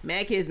 yeah.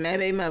 Mad kids, mad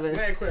baby mothers.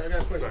 I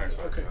got a question.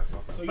 Okay.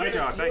 So thank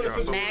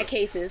y'all. Mad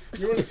cases.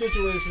 You're in a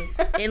situation.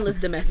 Endless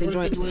domestic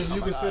joints.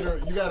 You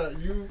consider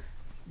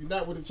you're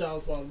not with a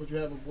child's father, but you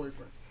have a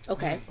boyfriend.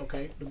 Okay.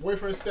 The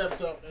boyfriend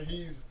steps up and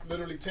he's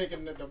literally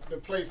taking the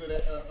place of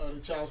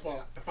the child's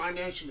father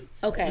financially.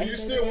 Okay. Do you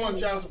still want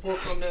child support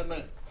from that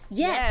man?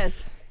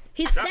 Yes.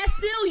 That's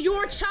still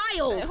your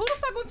child. Who the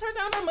fuck gonna turn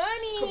down the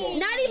money?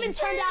 Not even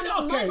turn down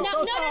the money.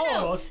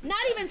 No.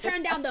 Not even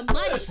turn down the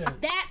money.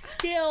 That's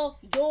still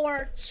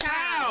your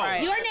child.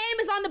 Right. Your name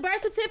is on the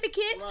birth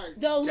certificate. Right.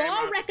 The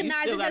law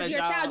recognizes as your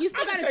child. You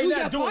still gotta do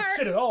your part.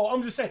 Shit at all.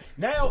 I'm just saying.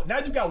 Now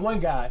you got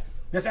one guy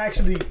that's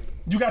actually.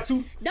 You got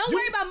two. Don't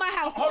worry about my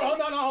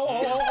household.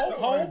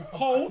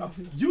 Hold.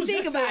 You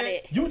think about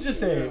it. You just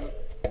said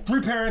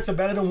 3 parents are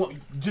better than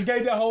one. Just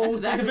gave that whole.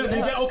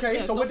 Okay.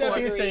 Yeah, so with that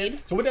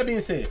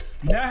being said,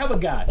 you now have a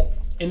guy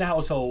in the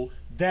household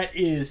that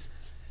is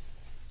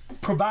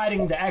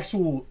providing the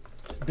actual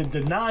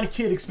the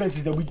non-kid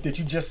expenses that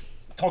you just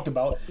talked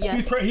about.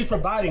 Yes. He's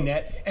providing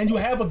that, and you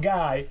have a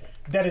guy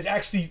that is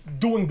actually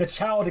doing the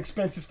child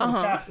expenses for the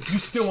child. You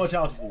still want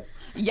child support.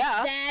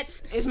 Yeah.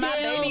 Is my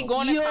baby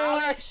going to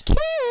college? Kid.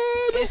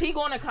 Is he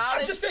going to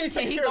college? I'm just saying,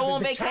 can he go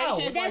on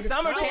vacation?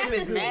 Summer camp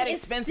is mad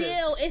expensive.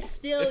 It's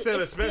still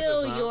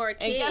your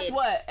kid. And guess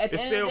what? At the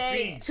end of the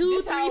day,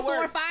 2, 3,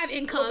 4, 5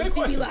 incomes.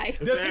 You be like,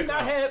 does he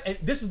not have? And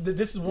this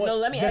is what. No,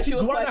 let me ask you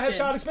a question. Do I not have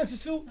child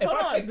expenses too? If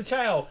I take the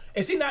child,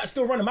 is he not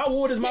still running my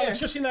waters? My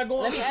electricity not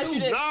going? Let me ask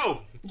you this.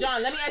 No.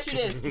 John, let me ask you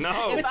this. No.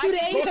 For 2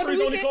 days of the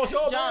weekend,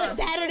 John,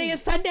 Saturday and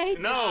Sunday.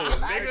 No,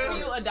 I give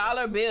you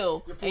 $1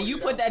 bill, and you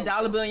put that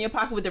 $1 bill in your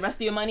pocket with the rest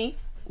of your money.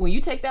 When you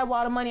take that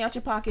water money out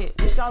your pocket,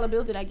 which $1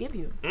 bill did I give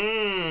you?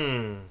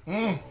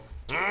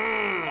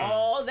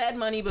 all that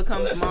money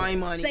becomes my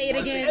money. Say it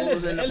once again. it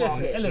goes in the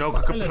pocket. No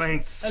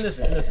complaints. And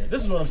listen.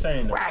 This is what I'm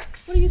saying. Though.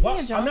 Wax. What are you saying,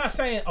 Well, John? I'm not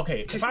saying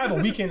okay. If I have a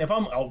weekend, if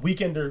I'm a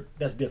weekender,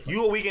 that's different.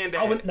 You a weekend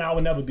dad. I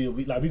would never be a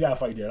week. Like we gotta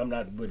fight that. I'm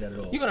not with that at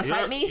all. You gonna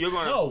fight me? You're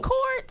gonna. No.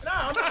 Court? Nah,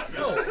 I'm not.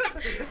 No.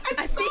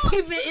 I think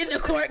you meant in the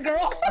court,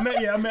 girl. I meant.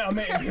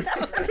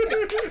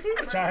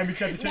 Trying to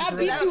catch a Not case.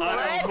 be too Unknown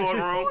much.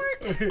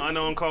 courtroom.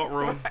 Unknown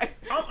courtroom.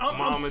 I'm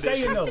Mom saying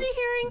edition. though, Custody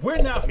hearing? we're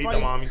not Meet the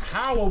fighting. mommies.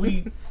 How are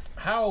we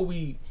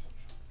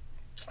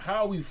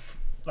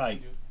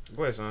like?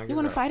 Go ahead, son. You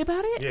want to fight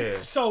about it?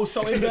 Yeah. So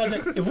it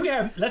doesn't. If we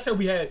have, let's say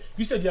we had.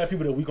 You said you had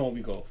people that week on,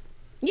 week off.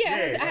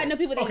 Yeah, I had no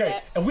people that did Okay,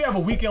 that. if we have a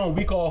week on,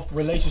 week off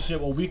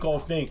relationship or week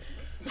off thing,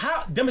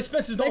 how them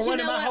expenses don't But you run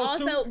in know my what?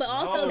 house Also, too? but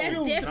also No, that's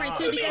you different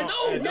too not.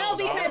 because No,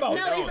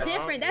 it's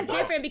different. That's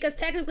different because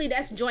technically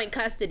that's joint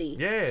custody.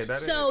 Yeah, that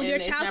is. So And your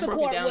it's child not broken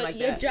support, down like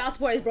your that. child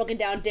support is broken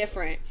down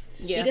different.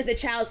 Yeah. Because the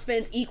child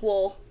spends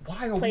equal.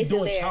 Why are we places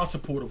doing there. child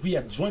support if we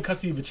have joint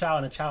custody of a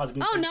child and the child's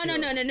being Oh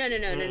taken no.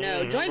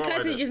 Mm-hmm. Joint Right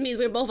custody there. just means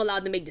we're both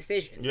allowed to make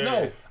decisions. Yeah.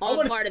 No, On I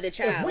wanna- part of the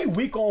child. If we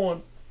week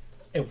on,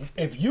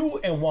 if you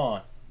and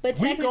Juan, But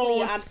week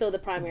technically, on, I'm still the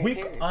primary week,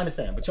 parent. I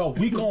understand, but y'all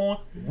week on,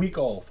 week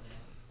off.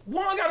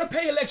 Juan gotta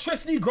pay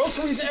electricity,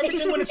 groceries, and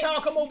everything when the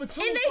child come over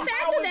too. And they So how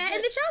factor is that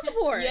in the child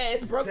support. Yeah,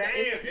 it's broken. Damn,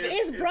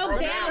 It's broke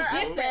down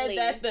I differently. said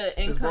that the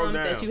broke income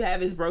down. that you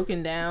have is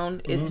broken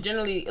down. It's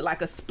generally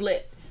like a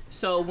split.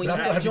 So when So I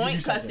you still have have to give joint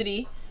you something.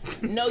 custody,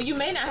 no, you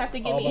may not have to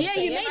give Oh, me but- Yeah,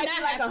 anything. you may it might not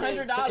be like have to.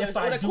 $100, If or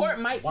I the do, court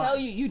might why? tell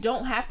you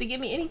don't have to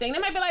give me anything. They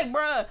might be like,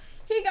 bruh,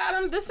 he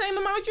got him the same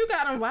amount you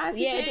got him. Why is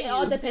he Yeah, paying it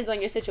all you? depends on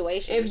your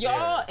situation. If y'all You're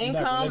not gonna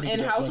income let me and get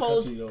that joint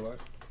households, custody though, right?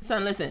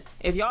 son, listen,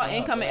 if y'all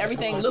income and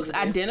everything looks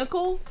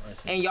identical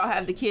and y'all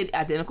have the kid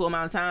identical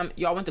amount of time,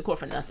 y'all went to court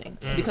for nothing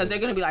because they're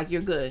gonna be like,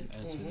 you're good.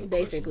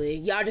 Basically,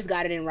 y'all just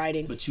got it in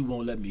writing. But you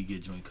won't let me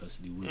get joint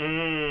custody with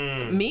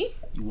Me?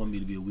 You want me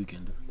to be a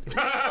weekender.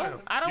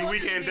 I don't You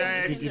want weekend to be a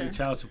dads. Give weekender. you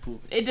child support.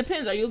 It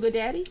depends. Are you a good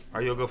daddy?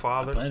 Are you a good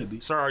father? plan to be.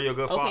 Sir, are you a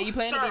good father? Okay, you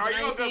plan Sir, to be. are but I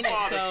you a ain't good seen it,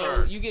 father, so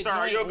sir? You get Sir,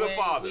 are you a joint good when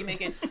father? we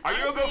making- Are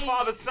you a good Honestly,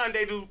 father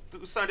Sunday to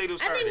Saturday?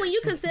 I think when you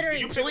consider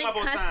You pick joint them up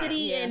on time. custody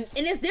Yeah. and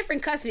it's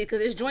different custody because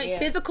there's joint Yeah.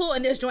 physical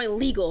and there's joint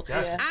legal.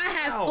 That's- I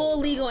have Wow. full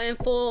legal and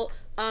full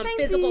Samesies.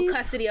 physical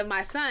custody of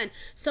my son.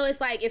 So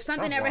it's like if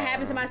something That's ever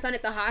happened to wild. my son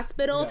at the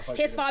hospital, Yeah, fuck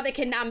his that. father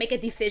cannot make a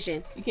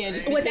decision You can't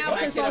just without pick it up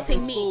consulting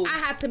from me. school. I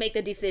have to make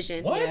the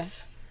decision. What? Yeah.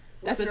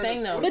 That's the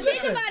thing, though. But think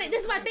Listen, about it.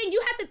 This is my thing.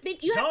 You have to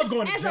think. You John's have to,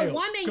 going to as jail. a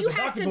woman, 'cause you the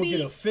have doctor to gonna get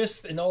be. a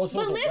fist and all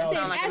sorts But of listen,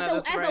 Sound like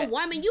another as a threat.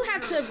 woman, you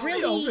have to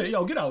really.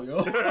 Yo, get out, yo.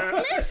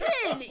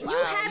 Listen, you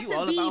Wow, have you to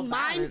all be about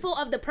mindful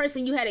violence. of the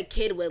person you had a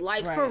kid with,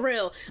 like for Right.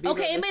 real. Be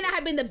Okay, it may realistic. not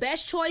have been the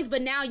best choice,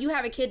 but now you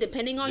have a kid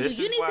depending on This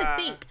you. You is need to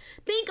why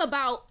think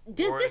about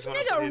does Roy's this gonna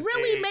nigga put his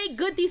really eggs make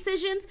good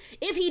decisions?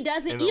 If he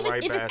doesn't, in the even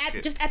right if it's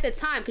basket. just at the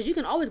time, because you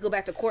can always go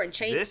back to court and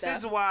change This stuff.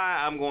 is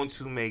why I'm going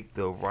to make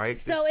the right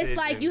decision. So it's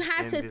like you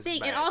have in to this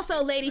think, and basket.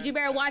 also, ladies, you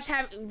better watch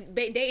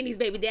dating these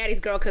baby daddies,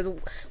 girl, because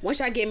once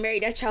y'all get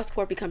married, that child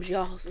support becomes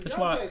y'all's. That's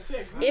why.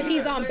 If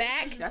he's on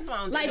back, That's why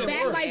I'm like doing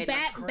back,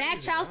 it. like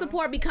back child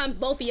support becomes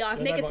both of y'all's.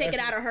 And they can take it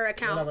out of her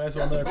account. Go ahead.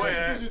 decision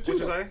What too, you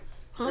though. say?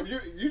 If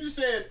you just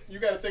said you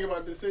got to think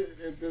about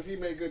decision. Does he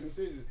make good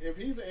decisions? If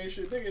he's an ain't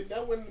shit nigga,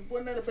 that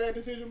wasn't that a bad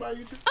decision by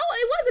you too? Oh,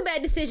 it was a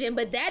bad decision,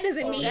 but that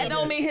doesn't mean That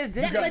don't mean his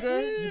dick that, is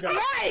good.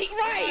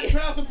 right.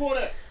 Child support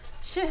that.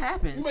 Shit You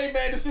happens. made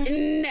bad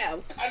decisions.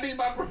 No, I need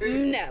my bread.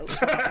 no.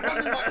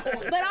 I need my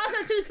coin. But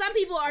also too, some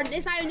people are.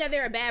 It's not even that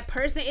they're a bad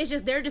person. It's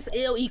just they're just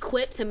ill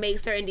equipped to make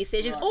certain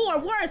decisions. Or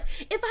worse,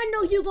 if I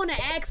know you're gonna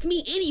ask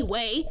me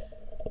anyway,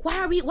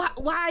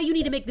 why you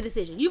need to make the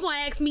decision? You gonna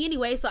ask me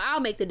anyway, so I'll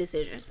make the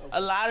decision.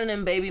 A lot of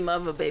them baby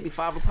mother, baby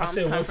father I problems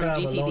said come one from time,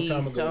 a long time GTDs.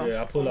 ago, So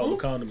yeah, I pulled out with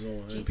condoms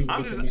on. And people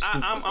I'm look at me just,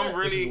 stupid. I'm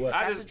really, what?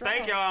 I just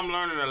thank y'all. I'm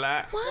learning a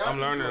lot. I'm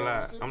learning a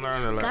lot. I'm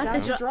learning a lot.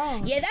 Got the man.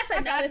 draw. Yeah, that's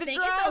another the thing.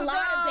 It's a draws, lot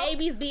of though.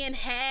 babies being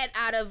had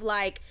out of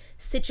like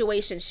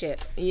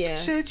situationships. yeah,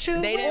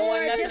 they didn't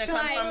want Or nothing to just come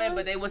like- from it,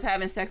 but they was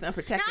having sex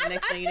unprotected. Now, I've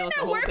Next thing seen you know, it's a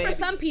that whole work baby. for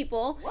some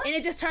people, and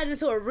it just turns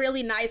into a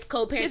really nice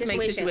co-parent Just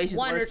makes situation. situations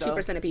 1 or worse,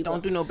 2% though. of people.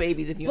 Don't do no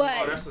babies if you. But-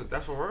 Oh,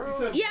 that's for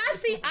real. Yeah, I've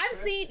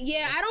seen.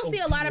 Yeah, I don't see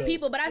a lot of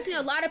people, but I've seen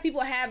a lot of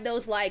people have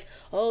those like,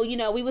 oh,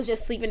 we was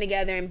just sleeping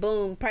together and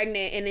boom,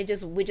 pregnant, and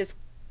we just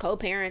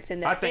co-parents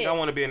and that's I think it. I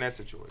want to be in that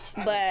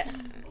situation. But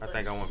I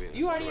think I want to be in that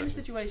you already in the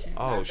situation. situation.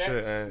 Oh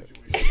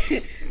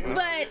shit.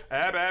 but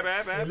I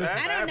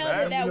don't know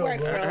that that You know,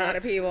 works for a lot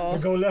of people.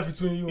 Go left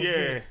between you and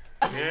Yeah.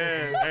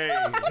 Yeah. Hey.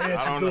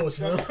 I don't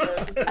know.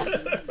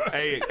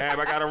 Hey, Ab,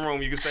 I got a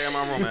room. You can stay in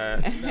my room,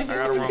 Ab. I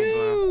got a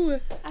room,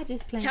 son. I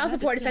just planned. Child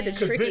support is such a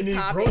tricky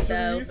topic,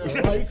 though.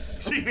 groceries,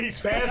 lights, She needs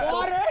fast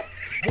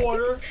fast.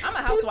 water. I'm a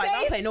housewife. I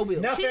don't pay no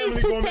bills. Not She family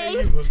needs gourmet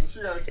toothpaste. either.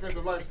 She got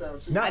expensive lifestyle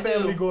too. Not I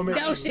family do. gourmet.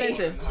 No either. shit.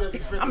 Expensive. She has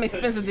expensive I'm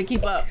expensive to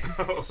keep up.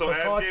 So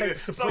Ab's getting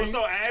so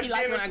Ab's He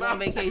like getting when I go on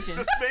vacation.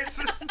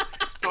 suspenses.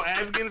 So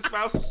Ab's getting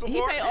spousal He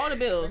support. pay all the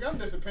bills. I'm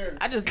disappearing.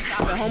 I just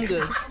shop at Home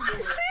Goods.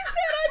 She said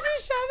I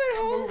just shop at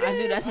home. I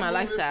do. That's my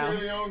lifestyle.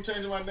 I'm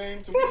changing my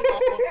name to Miss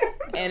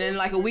Papa. And then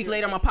like a week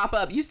later, I'm gonna pop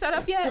up. You set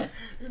up yet?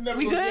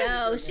 We good?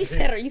 No, she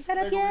said, "Are you set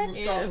up yet?"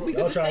 Yeah, we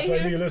Don't good to try to stay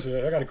play me. here.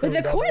 Listen, I got a But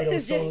the courts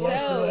is just so.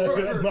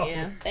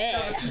 Yeah.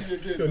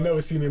 You'll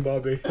never see me in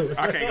Barbados.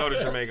 I can't go to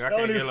Jamaica. I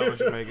can't get low in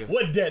Jamaica.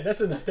 What debt?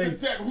 That's in the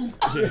States.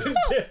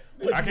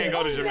 I can't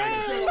go to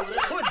Jamaica.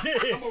 What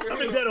debt?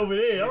 I'm in debt over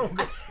there. I don't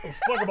give a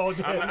fuck about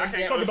that. I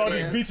can't Talk go about to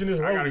this Jamaica. beach and this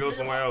road. I gotta go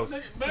somewhere else.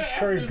 Man,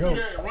 Curry Africans goat.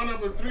 do that. Run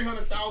up a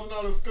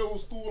 $300,000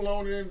 school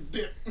loan and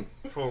dip.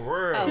 For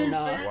real. Oh,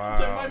 no.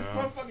 Wow.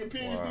 My fucking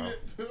PhD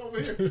over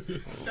here.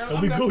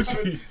 And we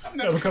Gucci. I'm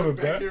Never coming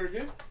back. here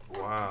again.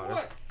 Wow.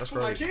 That's For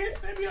my crazy. kids,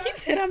 they be all He right.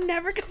 said, "I'm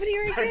never coming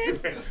here again."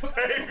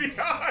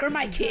 FBI. For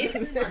my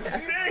kids. FBI.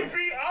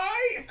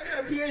 I got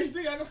a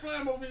PhD. I can fly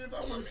him over here if I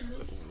want to see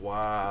this.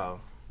 Wow.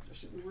 That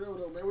shit be real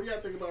though, man. What do y'all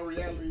think about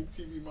reality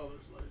TV mothers?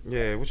 Like,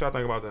 Yeah, what y'all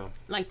think about them?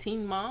 Like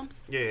Teen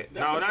Moms. Yeah.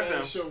 That's No, a not bad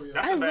them. show, yo.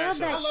 That's I a bad love show.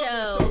 that I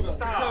love show. that show.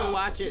 Stop. Go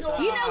watch it.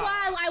 You You know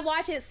why I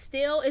watch it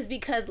still is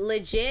because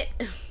legit,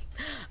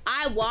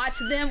 I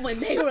watched them when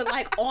they were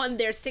like on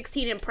their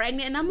 16 and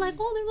pregnant, and I'm like,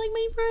 oh, they're like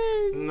my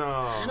friends.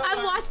 No.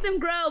 I've watched them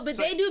grow, but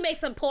they do make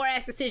some poor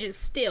ass decisions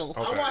still.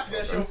 I watch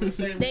that show for the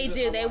same They reason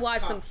do. I They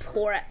watch some Cops, right?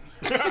 poor ass.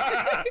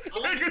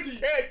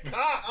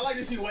 I like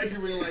to see white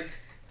people in like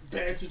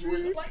bad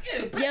situations. Like,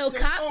 yeah, Yo,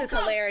 Cops is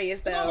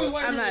hilarious There's always though.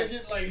 white I'm people not. that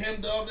get like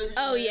hemmed up. They be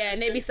Oh like, yeah,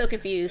 and they be so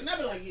confused. And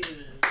I be like,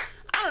 yeah.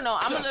 I don't know.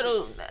 I'm a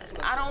little.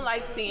 I don't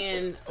like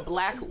seeing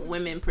black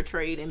women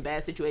portrayed in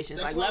bad situations.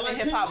 That's Like why I Love and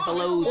like Hip Hop Teen Mom.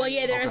 blows. Well,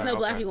 yeah, there is no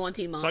black Okay. people on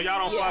Teen Mom. So y'all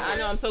don't Yeah, fuck I with.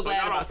 know, I'm so glad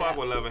y'all don't about fuck that.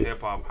 with Love and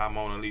Hip Hop. How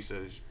Mona Lisa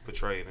is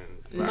portrayed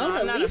in. No, I'm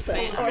Mona not a Lisa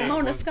fan. or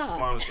Mona Scott. Scott.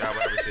 Mona Scott,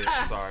 whatever shit.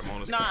 I'm sorry, Mona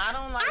No, Scott. I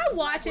don't like. I watch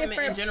black it women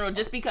for- in general,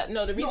 just because.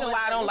 No, the reason like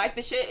why I don't that? like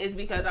the shit is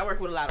because I work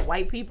with a lot of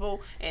white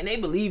people and they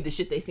believe the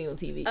shit they see on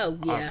TV. Oh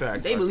yeah.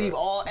 Facts, They facts, believe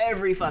facts.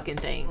 every fucking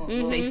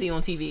thing they see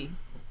on TV.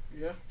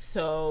 Yeah.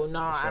 So no,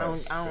 I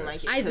don't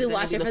like it. I 'cause do then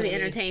watch they it be for the looking at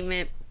me.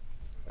 entertainment.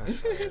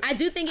 I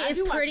do think I it is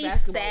do watch pretty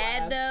Basketball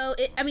sad Wives.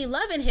 though. I mean,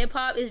 Love and Hip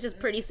Hop is just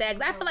pretty sad.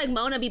 'Cause I feel like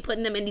Mona be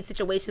putting them in these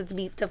situations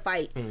to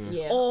fight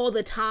Yeah. all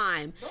the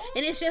time,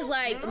 and it's just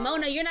like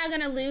Mona, you're not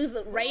gonna lose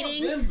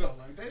ratings. Them, though,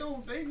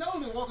 like, they know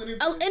they're walking into.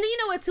 Oh, and then you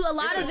know what too? A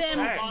lot of them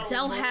fact.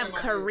 don't have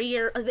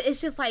career.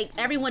 It's just like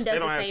everyone does They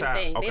don't the have same time.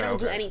 thing. Okay, They don't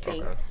do okay,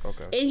 anything.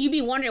 Okay. And you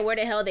be wondering where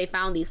the hell they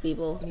found these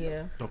people.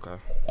 Yeah. Okay.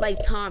 Like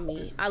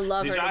Tommy, I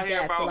love Did her y'all to hear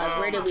death. about, But like,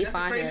 where did we That's the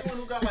find crazy her? one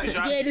who got like.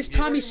 y'all- Yeah, this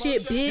Tommy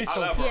shit, bitch. I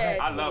love her. Yeah.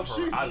 I love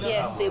her. I love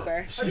Yeah, her.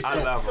 super. I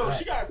love her.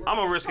 She got- I'm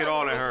gonna risk it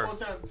all in her.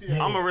 I'm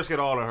gonna risk it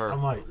all in her.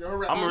 I'm like, Yo,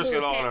 her I'm gonna risk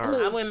it all in Who?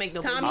 her. I wouldn't make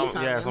no Tommy? baby with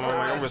Tommy. Yes, I'm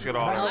gonna risk it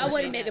all in Oh, I her.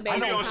 wouldn't make a baby.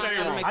 I know with shame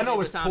Tommy. room. I know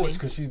with it's Tommy. Torch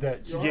because she's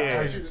that.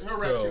 Yeah. Her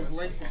rap shit was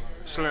length.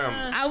 Slim.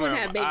 I wouldn't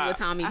have a baby with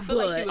Tommy, I feel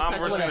like she but would I'm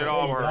cut risking you it off.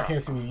 all with I her.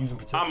 can't see me using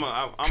protection.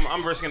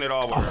 I'm risking it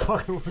all with her.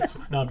 Fucking with you.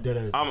 No, I'm dead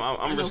ass.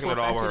 I'm risking for it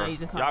a all fact with you're her. not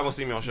using Y'all gonna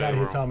see me on Gotta Shade hit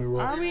Room. Tommy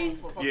Roll. Are we?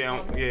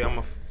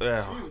 Yeah.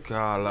 God,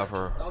 I love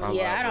her.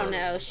 yeah, I don't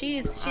know.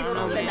 She's a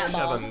know, fit man. that She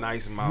has a ball.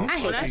 nice mouth. I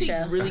hate When I that see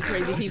show. really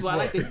crazy people, I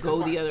like to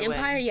go the other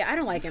Empire, way. yeah, I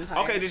don't like Empire.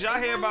 Okay, did y'all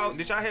hear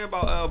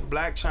about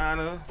Black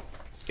China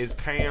is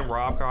paying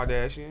Rob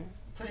Kardashian?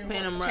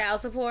 Paying them right.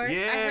 Child support?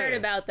 Yeah. I heard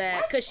about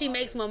that because she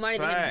makes more money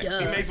than him Facts. She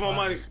does. makes more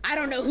money. I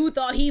don't know who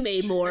thought he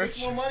made more.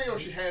 Makes more money or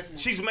she has more.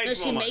 She No, makes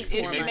she more money. makes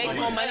If more she money. makes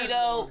more money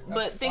though,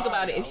 but think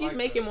about it. If she's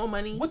making more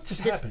money, What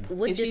just happened?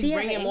 What if does she's he have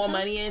bringing an more income?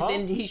 money in, Huh?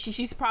 then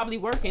she's probably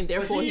working.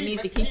 Therefore, he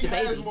needs to keep the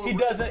baby. He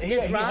doesn't.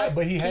 Does Rob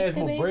But he keep has the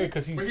more baby? bread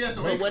because he's. But he has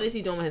to But what is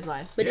he doing with his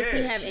life? But does he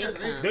Yeah, have she has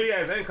income? Do he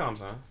has income,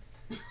 son?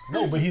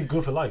 No, but he's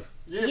good for life.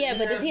 Yeah,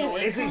 but does he have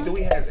Is he? income? Do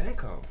he has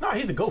income? No,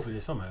 he's a go for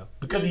this somehow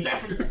because Yeah, he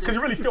definitely.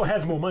 really still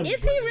has more money.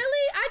 Is he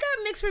really? I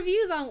got mixed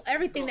reviews on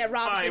everything that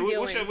Rob's All right, been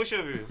what's doing.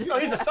 your view? You know,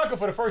 he's a sucker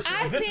for the first one.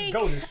 I This think is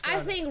golden. I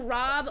think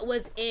Rob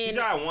was He in.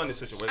 tried to win the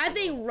situation. I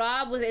think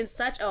Rob was in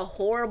such a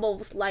horrible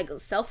like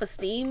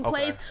self-esteem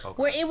place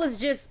where it was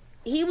just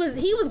he was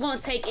going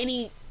to take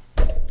any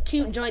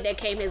cute joint that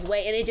came his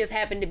way, and it just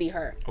happened to be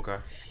her. Okay.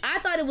 I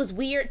thought it was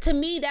weird. To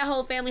me, that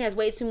whole family has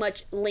way too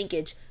much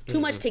linkage, too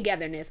much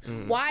togetherness.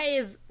 Why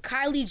is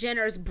Kylie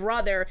Jenner's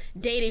brother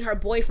dating her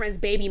boyfriend's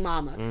baby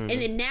mama, and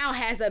then now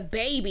has a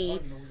baby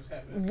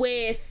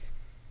with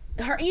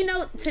her? You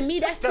know, to me,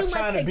 that's too much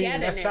togetherness.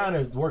 That's trying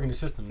to work in the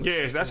system.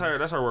 Yeah, that's her.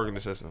 That's her working the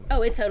system.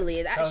 Oh, it totally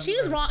is.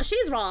 She's wrong.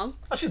 She's wrong.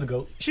 Oh, she's the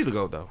goat. She's the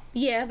goat though.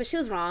 Yeah, but she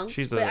was wrong.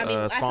 She's the, but I mean,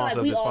 I feel sponsor like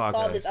of we this all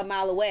saw podcast. this a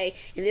mile away,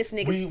 and this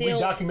nigga We still.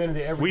 documented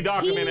it every. We he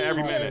documented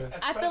every just, minute.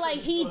 I feel like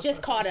he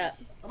just caught up.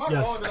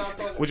 Yes.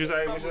 What'd you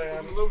say? What'd you say?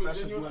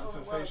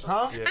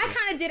 Huh? Yeah. I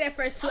kind of did at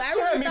first too. I She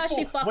had really me thought she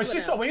fooled. fucked when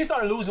with him. when he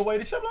started losing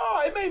weight, she was like,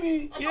 oh, it may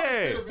be.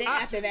 Yeah. Then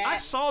after that, I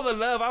saw the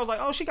love. I was like,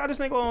 oh, she got this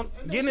nigga on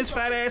getting his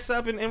fat ass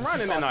up and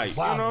running tonight. You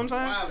know what I'm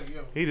saying?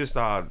 He just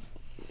started,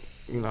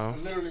 you know.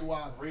 Literally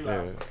wild.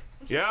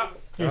 Yeah.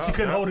 Yeah, she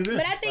couldn't hold it in.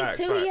 but I think Facts,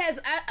 too he facts.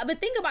 has. But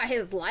think about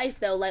his life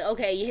though. Like,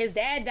 okay, his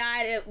dad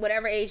died at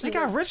whatever age He he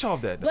got was. rich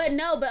off that. though.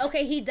 But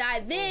okay, he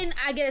died. Then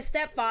I get a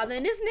stepfather,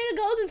 and this nigga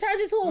goes and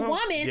turns into a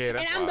woman, yeah, and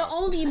that's I'm the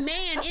wild. only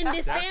man in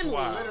this That's family.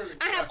 wild.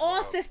 I have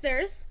all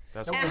sisters.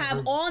 That's I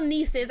have all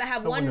nieces. I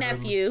have one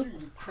nephew.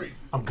 Crazy.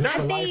 I'm good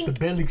for life. The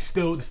Bentley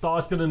still, the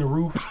star's still in the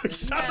roof. Shut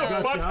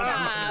the fuck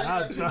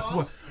up.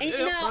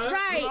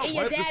 Right. And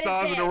your dad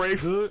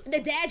is dead.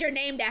 The dad you're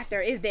named after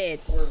is dead.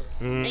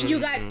 And you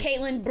got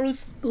Caitlyn,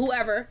 Bruce,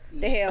 whoever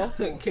the hell.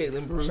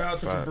 Caitlyn, Bruce.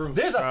 Shout out to Bruce.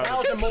 There's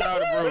 1,000 more.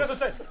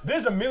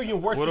 There's a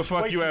million worse Where the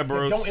fuck you at,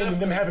 Bruce? Don't end in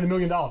them having $1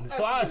 million.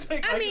 So I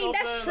take. I mean,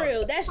 that's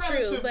true. That's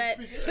true. But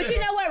you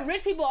know what?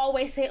 Rich people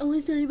always say, "Oh,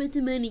 it's not about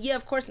the money." Yeah,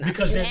 of course not.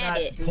 Because you they're have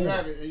not it. poor. You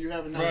have it, and you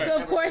have it now. So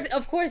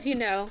of course, you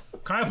know.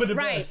 Kind of put the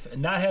best.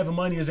 Not having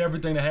money is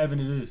everything that having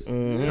it is.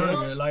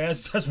 Like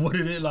that's what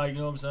it is. Like, you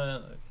know what I'm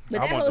saying? Like,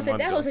 but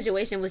that whole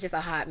situation was just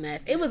a hot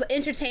mess. It was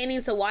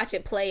entertaining to watch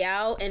it play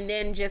out, and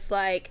then just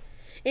like,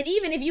 and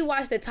even if you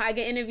watch the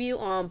Tiger interview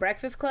on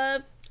Breakfast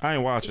Club. I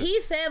ain't watching. He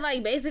said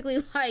like basically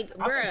like,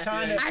 bruh,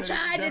 I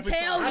tried to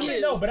tell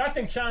you. No, but I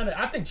think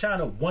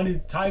China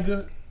wanted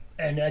Tiger.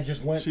 And that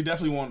just went. She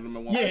definitely wanted him to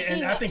win. Yeah,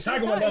 and I think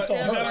Tiger went left on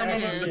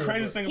her. The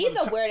craziest thing. He's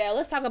a weirdo.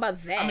 Let's talk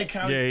about that. I mean,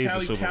 Cali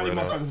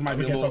motherfuckers might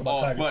be a little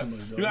off, but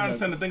you gotta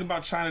understand the thing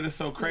about China that's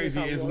so crazy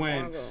is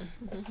when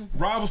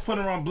Rob was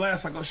putting her on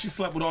blast, like, oh, she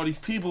slept with all these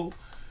people,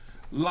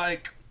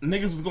 like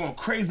niggas was going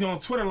crazy on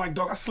Twitter, like,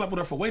 dog, I slept with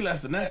her for way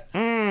less than that. You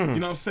know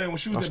what I'm saying? When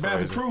she was at Bass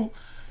and Crew,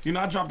 you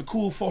know, I dropped a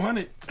cool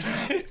 400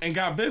 and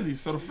got busy.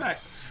 So the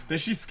fact that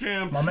she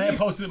scammed. My man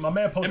posted a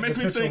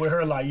picture with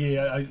her like,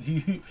 yeah,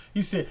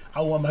 he said,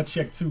 I want my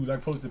check too.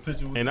 Like, posted a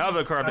picture with In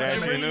other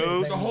Kardashian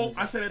news,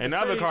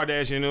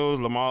 Kardashian news,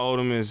 Lamar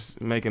Odom is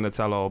making a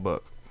tell-all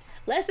book.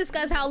 Let's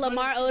discuss how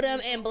Lamar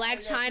Odom and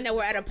Black China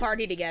were at a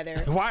party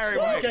together. Why are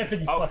you can't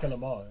think he's fucking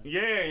Lamar.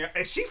 Yeah,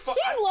 and she's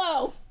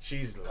low.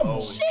 She's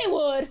low. She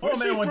would. What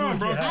man want to do is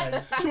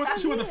get high.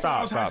 She went to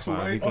Flowers High School,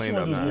 right? No, she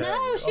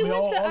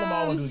went to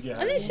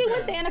I think she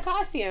went to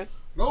Anacostia.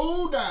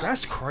 No doubt.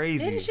 That's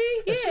crazy. Didn't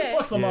she? Yeah. She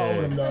fucks Lamar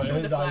Odom, though.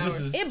 It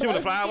blows me.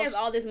 She has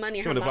all this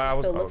money. Her mom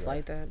still looks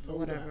like that. But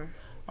whatever.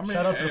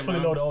 Shout out to the Fully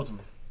Loaded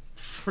Ultimate.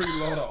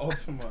 Freeloader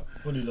Ultima.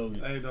 Fully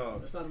loaded. Hey,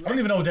 dog. That's not enough. I don't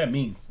even know what that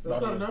means.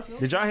 That's not enough, yo.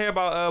 Did y'all hear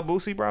about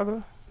Boosie,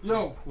 brother?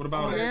 Yo, what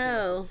about it?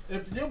 No.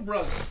 If your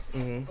brother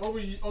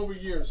over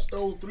years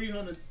stole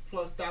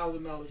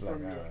 $300,000+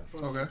 from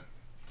you, Okay.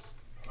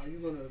 Are you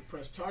gonna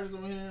press charges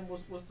on him?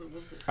 What's the?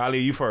 Ali,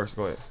 you first.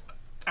 Go ahead.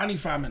 I need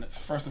 5 minutes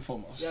first and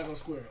foremost. Y'all gonna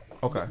square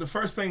up. Okay. The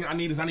first thing I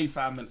need is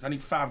 5 minutes. I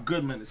need 5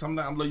 good minutes. I'm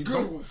letting you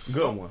go.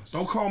 Good ones.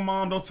 Don't call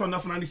mom. Don't tell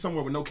nothing. I need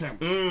somewhere with no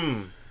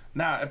cameras.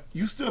 Now, if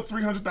you steal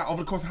 300,000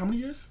 over the course of how many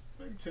years?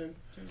 Maybe 10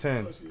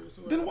 10.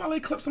 Didn't Wale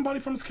clip somebody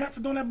from his cap for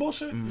doing that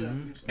bullshit? Yeah.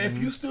 If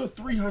you steal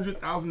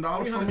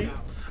 $300,000 from me,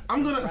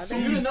 I'm gonna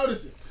assume you didn't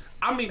notice it.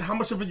 I mean, how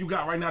much of it you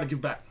got right now to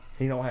give back?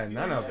 He don't have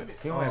none of it.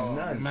 He don't have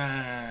none.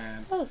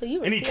 Man. Oh, so you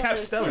were And he kept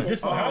stealing. This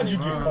for how did you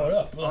get caught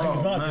up?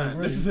 Like,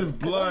 This is his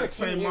blood,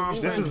 same mom,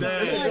 This same is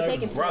dad. It's only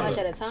taking too much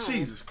at a time.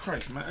 Jesus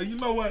Christ, man. You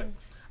know what?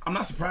 I'm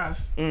not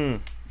surprised.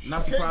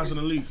 Not surprised in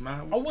the least,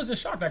 man. I wasn't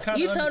shocked. I kind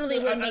of You totally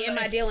wouldn't be in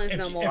my dealings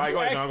no more.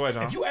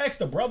 If you ask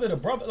the brother,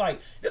 like,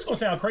 this gonna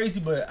sound crazy,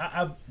 but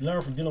I've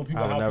learned from dealing with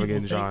people I would how never people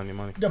get John your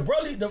money. The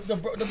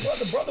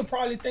brother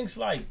probably thinks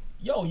like,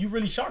 yo, you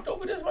really shocked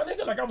over this, my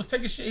nigga? Like, I was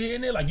taking shit here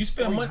and there. Like, you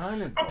spend money.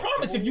 I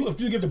promise if you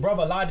give the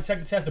brother a lie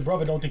detector test, the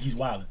brother don't think he's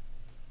wilding.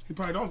 He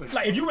probably don't think.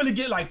 Like, if you really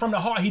get, like, from the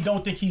heart, he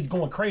don't think he's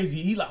going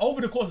crazy. He, like,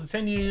 over the course of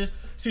 10 years,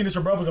 seeing that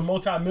your brother's a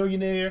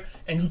multi-millionaire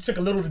and you took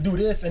a little to do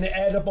this and it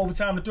added up over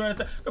time to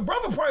 300,000. The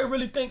brother probably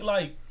really think,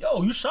 like,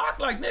 yo, you shocked?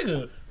 Like,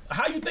 nigga,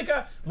 how you think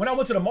when I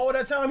went to the mall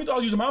that time, you thought I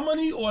was using my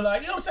money? Or,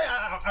 like, you know what I'm saying?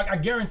 I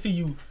guarantee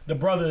you the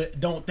brother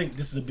don't think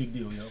this is a big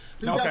deal, yo.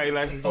 Okay,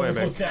 let's go ahead,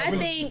 baby. I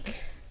think...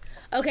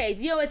 Okay,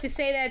 you know what, to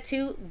say that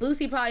too,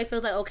 Boosie probably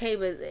feels like, okay,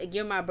 but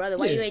you're my brother.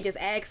 Why you ain't just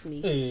ask me?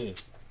 Yeah.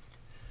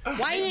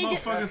 Why you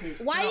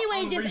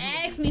ain't just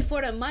ask me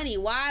for the money?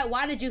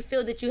 Why did you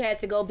feel that you had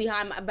to go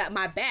behind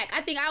my back?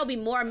 I think I would be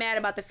more mad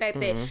about the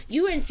fact that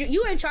you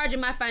in charge of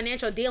my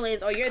financial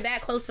dealings, or you're that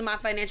close to my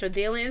financial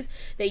dealings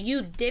that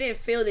you didn't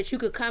feel that you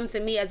could come to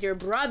me as your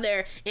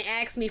brother and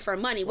ask me for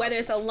money, whether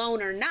it's a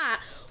loan or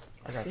not.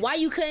 Why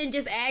you couldn't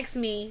just ask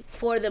me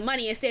for the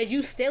money? Instead,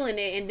 you stealing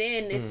it, and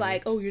then it's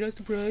like, oh, you're not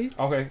surprised?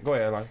 Okay, go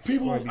ahead. Like,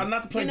 people are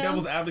not to play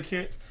devil's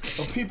advocate,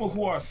 but people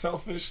who are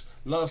selfish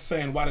love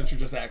saying, "Why didn't you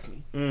just ask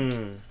me?"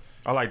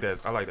 I like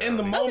that. In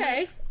the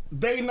moment,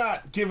 they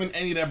not giving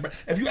any of that.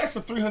 If you ask for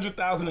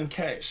 $300,000 in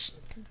cash,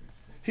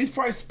 he's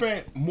probably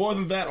spent more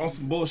than that on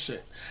some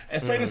bullshit.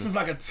 And say this is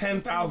like a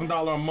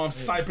 $10,000 a month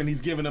stipend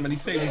he's giving them, and he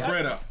saved his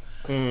bread up.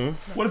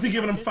 What if he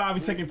giving him 5?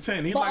 He taking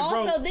 10. He's but like,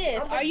 bro.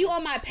 Also, are you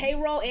on my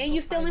payroll and you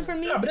stealing from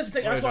me? Yeah, but this is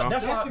the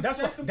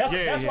thing.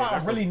 That's why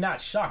I'm really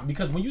not shocked,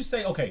 because when you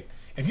say, okay,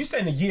 if you say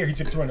in a year he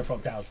took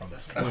 $300,000 from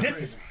us,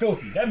 this is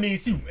filthy. That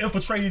means he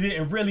infiltrated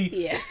it and really.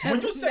 Yeah. When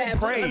you say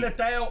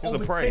 $300,000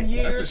 over 10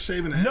 years,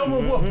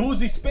 knowing what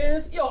Boosie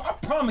spends, yo, I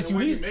promise you,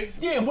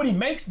 what he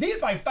makes,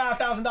 these like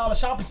 $5,000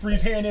 shopping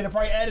sprees here and there that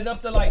probably added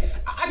up to like.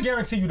 I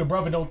guarantee you, the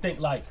brother don't think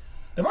like,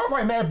 The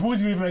motherfucker mad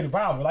bougie even made it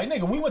viral. Like,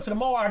 nigga, when we went to the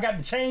mall, I got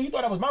the chain. You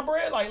thought that was my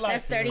bread? Like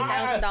that's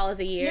 $30,000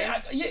 a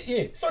year.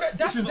 Yeah. So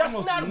that's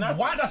not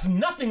why. That's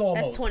nothing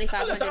almost. That's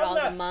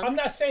 $2,500 a month. I'm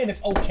not saying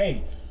it's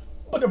okay.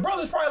 But the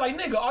brother's probably like,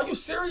 nigga, are you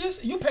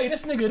serious? You pay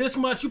this nigga this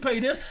much, you pay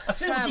this. I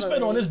see what you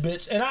spend on this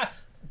bitch, and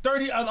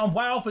I'm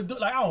wild for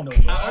like I don't know.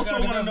 Bro. I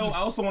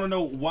also want to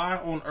know why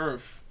on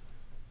earth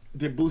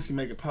did Boosie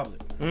make it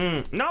public?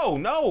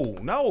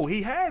 No.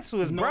 He had to.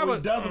 His brother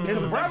doesn't.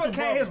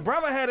 His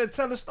brother had to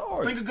tell the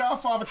story. Think of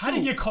Godfather 2. How did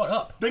he get caught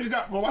up?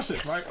 Well, watch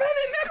this, right? Spinning,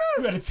 nigga.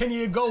 You had a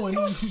 10-year go and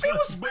he was spinning.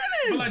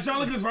 But like John,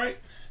 look at this, right?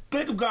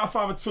 Think of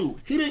Godfather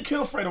 2. He didn't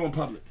kill Fredo in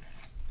public.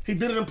 He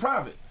did it in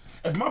private.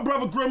 If my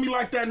brother grilled me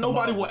like that,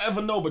 nobody will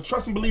ever know. But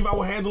trust and believe I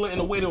will handle it in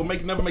a way that will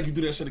never make you do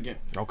that shit again.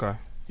 Okay.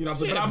 You know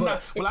what I'm saying? But I'm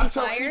not. Will I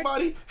tell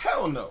anybody?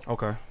 Hell no.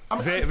 Okay.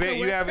 Vit,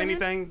 you have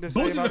anything to say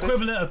Boosie's about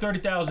equivalent of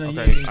 $30,000 a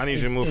year. Okay. I need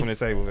you to move from the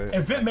table, Vit.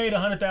 If Vit made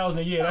 $100,000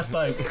 a year, that's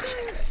like.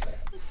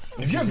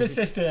 If you're Vit's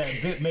sister and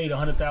Vit made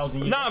 $100,000 a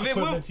year, nah, Vit,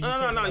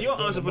 no. You're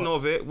an entrepreneur,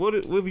 Vit.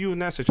 What were you in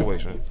that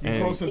situation? You're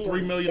close to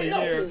 $3 million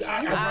a year.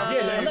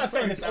 I'm not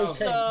saying it's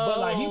okay, but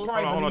like he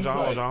probably. Hold on,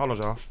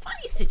 John.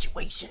 Funny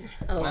situation.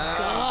 Oh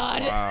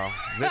God. Wow,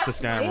 Vit's a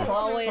scammer.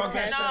 Always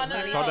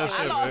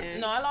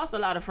I lost a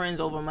lot of friends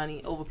over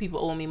money, over people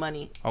owing me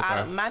money.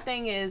 Okay. My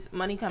thing is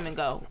money come and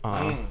go.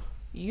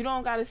 You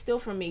don't gotta steal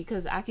from me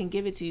because I can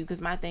give it to you.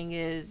 Because my thing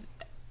is,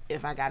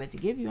 if I got it to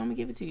give you, I'm gonna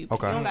give it to you.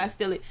 Okay. You don't gotta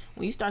steal it.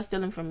 When you start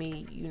stealing from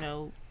me, you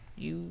know,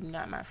 you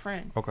not my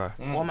friend. Okay.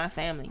 Or my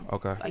family.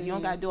 Okay. Like you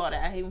don't gotta do all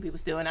that. I hate when people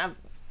steal. And I've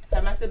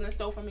had my siblings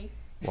stole from me.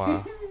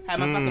 Wow. Had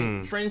my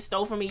fucking friends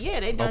stole from me. Yeah,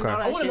 they done all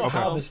that I want to shit. know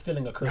how the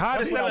stealing occurred. How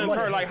did stealing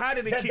occur? Like, how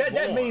did it keep going?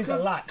 That means a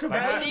lot.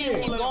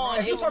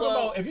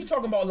 If you're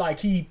talking about like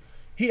he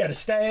had a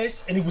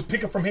stash and he was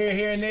picking from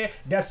here and there,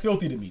 that's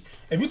filthy to me.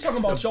 If you're talking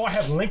about y'all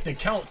have linked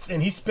accounts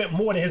and he spent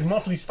more than his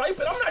monthly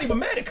stipend, I'm not even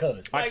mad at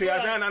cuz. I see.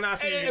 I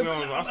see you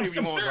going. I see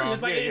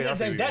you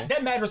going.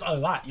 That matters a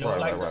lot, yo.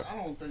 Like, I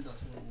don't think that's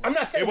what I'm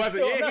not saying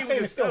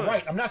it's still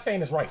right. I'm not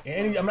saying it's right.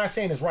 I'm not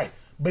saying it's right.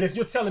 But if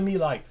you're telling me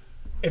like,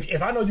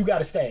 if I know you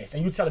got a stash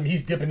and you telling me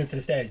he's dipping into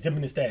the stash,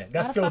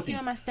 that's filthy. Fuck you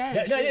in my stash.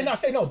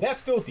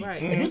 That's filthy.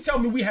 Right. If you tell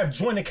me we have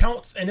joint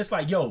accounts and it's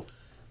like, yo,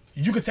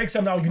 you could take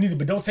something out you need it,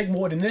 but don't take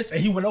more than this, and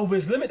he went over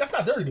his limit, that's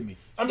not dirty to me.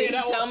 I mean,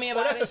 did he tell me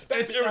about it? It's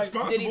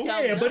irresponsible. Did he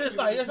tell me? But it's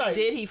like.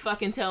 Did he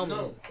fucking tell me?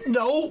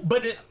 No,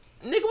 but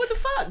nigga, what the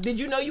fuck? Did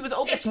you know you was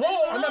open? It's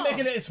wrong. I'm not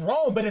making it. It's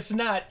wrong, but it's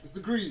not. It's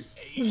degrees.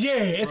 Yeah,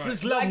 it's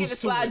levels to it. I get to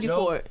slide you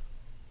for it.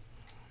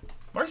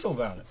 Why are you so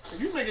violent? If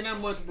you making that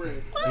much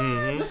bread,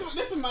 this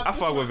is my. I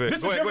fuck with it.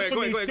 This is different from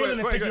me stealing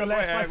and taking your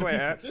last slice of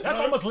pizza. That's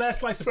almost last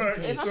slice of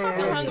pizza. If I'm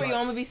fucking hungry,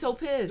 I'm gonna be so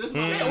pissed. This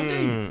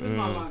is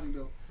my logic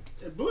though.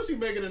 If Boosie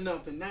making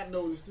enough to not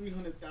notice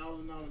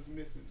 $300,000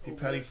 missing, he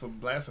petty for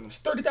blasting him. It's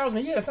 $30,000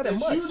 a year. It's not that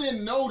much. You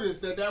didn't notice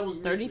that was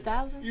missing.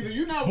 30,000. Either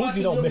you're not Boosie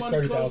watching don't your miss money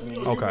 30,000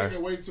 closely, or you're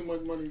making way too much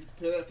money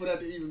for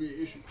that to even be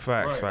an issue.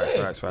 Facts.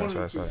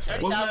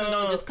 30,000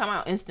 don't just come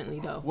out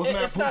instantly though. Wasn't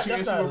that Poochie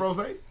issue with Rose?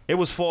 It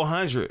was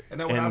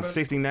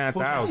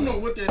 469,000. I don't know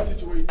what that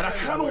situation. And I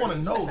kind of want to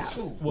know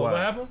too. What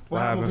happened? What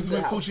happened with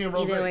Poochie and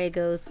Rose? Either way it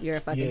goes, you're a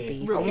fucking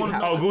thief.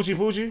 Oh, Gucci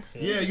Poochie?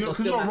 Yeah, because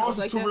you know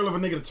Ross is too real of a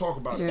nigga to talk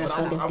about. You're But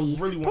a fucking I thief.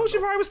 really want. Poochie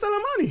probably was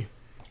stealing money.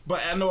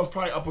 But I know it's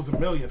probably upwards of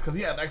millions because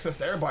he had access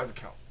to everybody's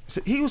account.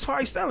 So he was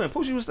probably stealing.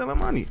 Poochie was stealing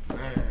money.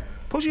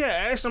 Poochie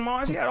had Aston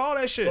Mars. He had all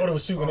that shit. Thought it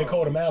was sweet when they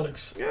called him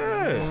Alex.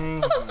 Yeah.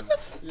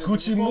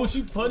 Gucci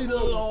Moochie, putty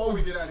Before little.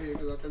 we get out of here,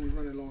 because I think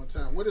we're running a long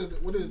time. What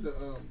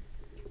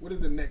is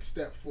the next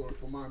step for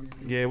Mommies?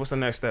 Yeah, what's the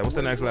next step? What's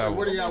the next level?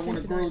 Where do y'all want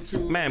to grow to?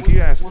 Man, can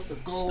you ask? What's the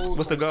goals?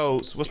 What's the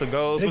goals? What's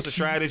the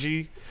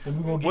strategy?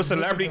 What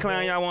celebrity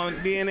clown y'all want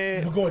to be in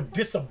it? We're going to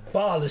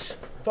disabolish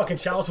fucking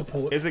child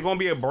support. Is it going to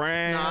be a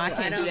brand? No, I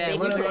can't do that.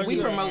 think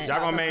We promote Y'all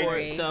child gonna make-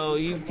 support, so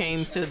you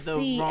came to the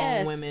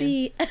wrong women.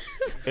 Is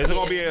it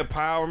going to be an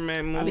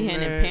empowerment movement? I'll be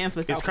handing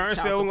pamphlets out Is for Current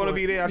child Silver going to support.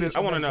 be there? I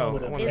want to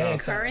know.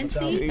 Is it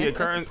Currency? Yeah,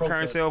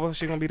 Current Silver,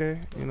 she going to be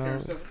there? You know?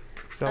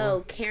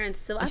 Oh, Karen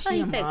Silver. I Is thought she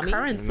he a said mommy?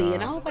 currency,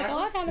 and I was like, oh,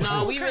 I gotta.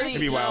 No, we Be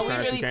really wild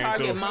target too.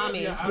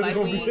 mommies. Like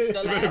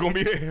It's going to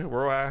be there.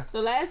 Worldwide.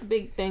 the last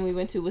big thing we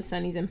went to was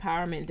Sunny's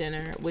empowerment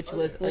dinner, which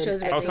was really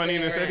Sunny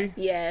in the good. City?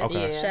 Yes.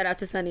 Okay. Shout out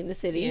to Sunny in the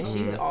City. Yeah,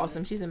 she's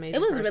awesome. She's amazing. It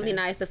was person. really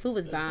nice. The food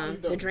was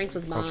bomb. The drinks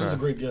was bomb. She's a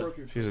great girl.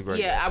 She's a great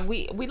Yeah,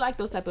 we like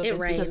those type of It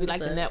events because we rained,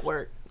 like the but-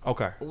 network.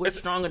 Okay. We're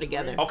stronger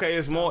together. Okay,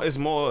 it's more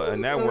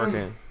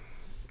networking.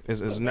 Is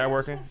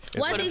networking?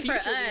 One For the thing for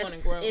future, we wanna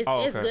us grow. is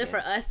Oh, it's okay. good for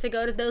us to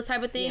go to those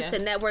type of things Yeah. to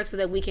network so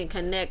that we can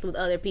connect with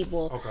other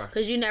people. Okay.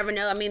 Because you never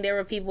know. I mean, there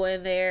were people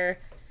in there.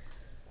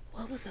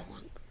 What was that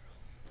one?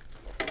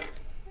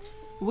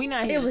 We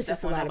not here It to was step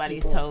just a on lot of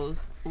nobody's people.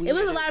 toes. It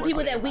was a lot of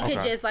people that we could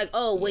Okay. just like,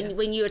 oh,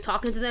 when you're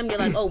talking to them, you're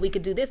like, oh, we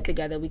could do this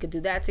together, we could do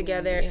that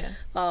together, Yeah.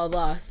 blah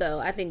blah blah. So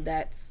I think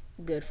that's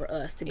good for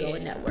us to go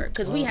and Yeah. network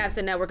because we have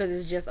to network because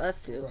it's just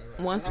us two.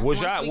 Would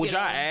y'all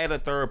add a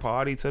third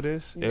party to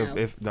this? No.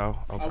 If no,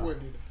 okay. I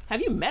wouldn't either.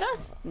 Have you met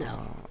us? No.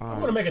 I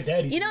want to make a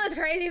daddy. You know what's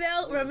crazy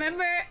though?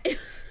 Remember,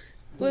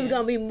 was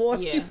gonna be more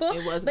people.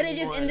 It was, but it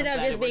just ended up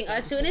just being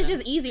us two, and it's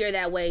just easier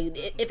that way.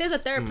 If there's a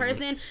third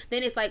person,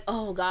 then it's like,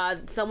 oh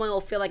God, someone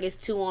will feel like it's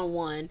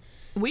 2-on-1.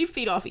 We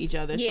feed off each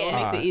other, so it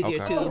makes it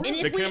easier too. And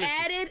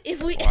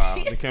if we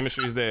the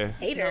chemistry's there.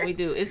 Hater. No, we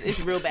do.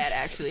 It's real bad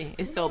actually.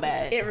 It's so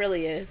bad. It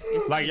really is.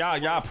 It's like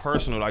y'all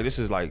personal. Like this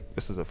is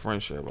a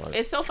friendship. Like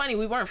it's so funny.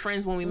 We weren't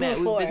friends when we met.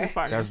 We were business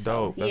partners. That's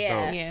dope. That's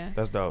dope. Yeah.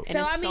 That's dope. And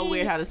it's so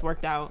weird how this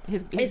worked out.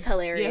 It's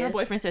hilarious. Yeah, her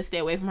boyfriend said stay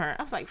away from her.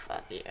 I was like,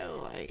 fuck you.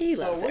 Like, he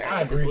loves her.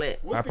 I agree.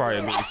 Lit. I probably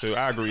agree too.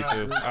 I agree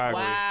too.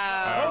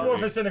 Wow. My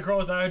boyfriend sitting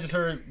across now. I just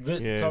heard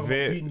Vit talking about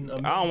beating.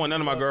 I don't want none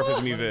of my girlfriends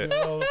to meet Vit.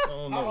 I'm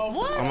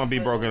gonna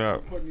be broken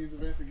up. These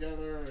events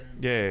together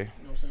and, yeah. You know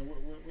what I'm saying?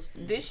 What's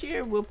this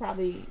year we'll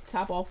probably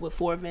top off with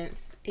 4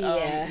 events.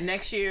 Yeah.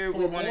 Next year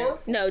we want to.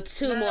 No,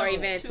 2 more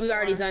events. We've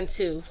already done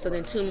 2, so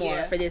then 2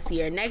 more for this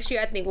year. Next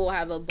year I think we'll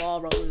have a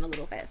ball rolling a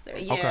little faster.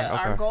 Yeah,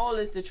 our goal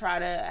is to try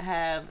to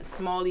have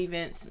small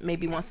events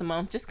maybe once a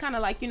month, just kind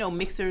of like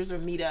mixers or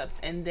meetups,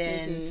 and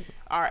then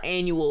our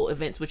annual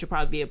events, which will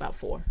probably be about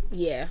 4.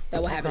 Yeah,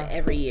 that will happen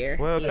every year.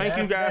 Well, thank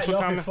you guys for y'all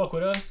coming. Can fuck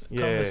with us.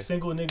 Come with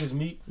Single Niggas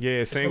Meet.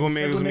 Yeah, Single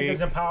Niggas Meet.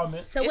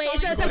 Empowerment. So wait,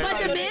 so it's a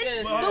bunch of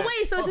men? But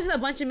wait, so it's just a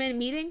bunch of men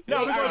meeting?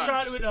 No, we're gonna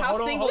try to.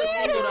 How single is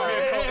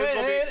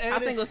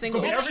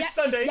single? Every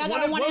Sunday. Y'all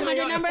got a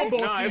 1-800 number?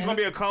 No, it's gonna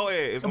be a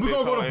co-ed. We're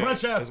gonna go to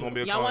brunch after. It's gonna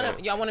be a y'all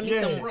wanna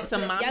meet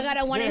some mommies? Y'all got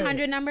a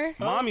 1-800 number?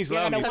 Mommies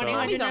love me.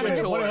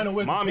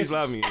 Mommies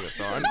love me,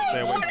 so I need to stay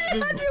away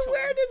from them.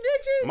 Where the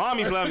bitches?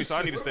 Mommies love me, so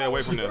I need to stay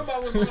away from them. What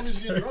about when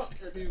mommies get drunk?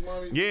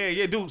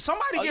 Yeah, dude.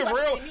 Somebody get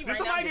real. Did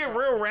somebody get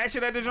real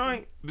ratchet at the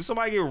joint? Did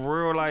somebody get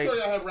real like? I'm sure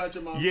y'all have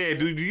ratchet mommies. Yeah,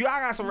 do y'all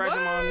got some ratchet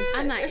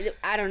mommies?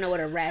 I don't know what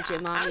a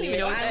ratchet mommy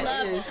is.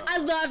 I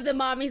love the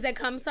mommies that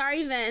come to our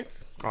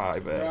events.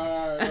 Alright,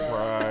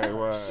 man.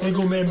 Right.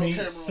 Single men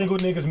meet. Single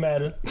niggas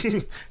matter.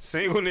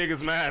 Single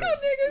niggas matter.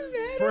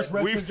 First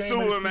wrestling We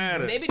super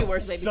matter. Maybe the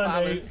worst baby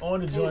Sunday fathers. on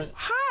the joint.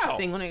 How?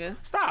 Single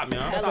niggas. Stop,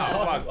 man.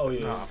 Stop. Oh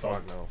yeah. Nah,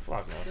 fuck no.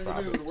 Stop.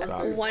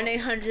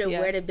 1-800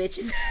 where the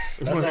bitches.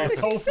 That's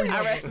all toll free.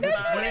 1-800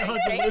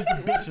 where's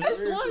the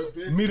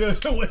bitches? Meet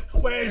us.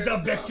 Where's the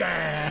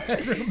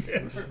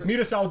bitches? Meet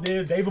us out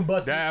there. Dave and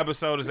Buster. That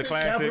episode is a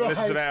classic.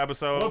 Listen to that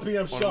episode 1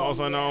 p.m. on the Most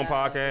Unknown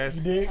podcast.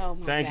 You dig?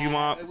 Thank you,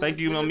 Mom. Thank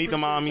you, Meet the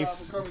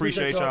Mommies.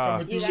 Appreciate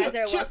y'all. You guys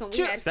are welcome.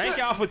 Thank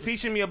y'all for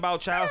teaching me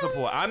about child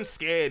support. I'm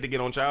scared to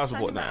get on child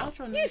support now.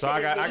 So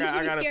I got to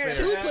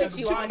put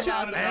you on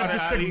child support. I'm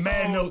just taking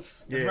mad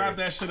notes. Let's wrap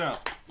that shit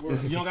up.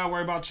 You don't gotta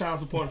worry about child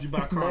support if you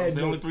buy cars.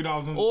 They're only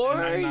 $3.99.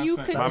 Or you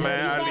could My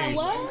man,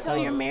 until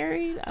you're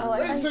married.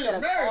 Wait until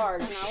you're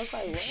married. Wait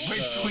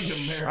till you're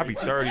married. I'll be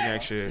 30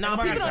 next year. No,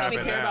 people don't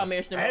even care about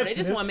marriage no more. They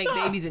just want to make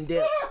babies and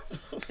dip.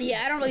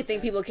 Yeah, I don't really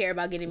think people care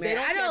about getting married.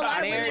 I know a lot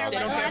of women are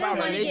like, I just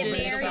want to get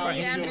married.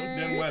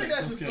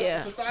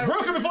 Yeah. Real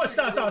quick before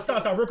stop.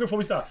 Real quick before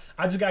we stop,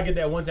 I just gotta get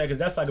that one tag because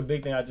that's like a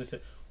big thing. I just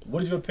said,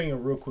 what is your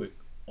opinion, real quick,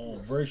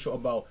 on very short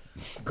about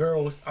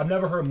girls? I've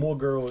never heard more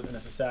girls in a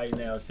society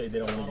now say they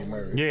don't want to get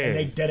married. Yeah, and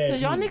they dead ass.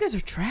 Cause y'all niggas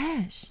are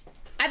trash.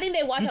 I think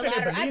they watch a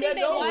lot of. I think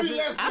they watch.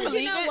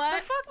 You know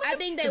what? I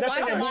think they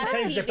watch a lot of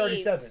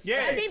TV.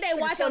 Yeah. I think they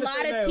watch a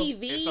lot of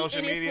TV,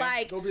 and it's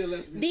like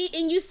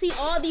and you see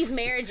all these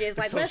marriages.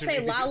 Like let's say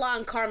Lala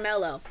and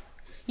Carmelo.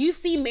 You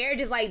see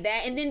marriages like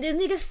that, and then this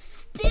nigga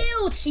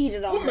still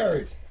cheated on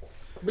her.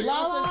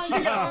 Lala,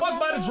 she got fucked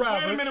by the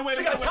driver.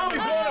 She got Tommy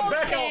blowing her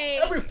back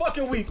out every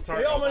fucking week.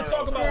 They all want to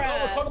talk about. Y'all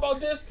want to talk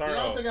about this?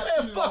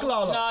 Man, fuck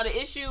Lala. No, the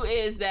issue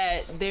is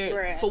that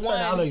they're for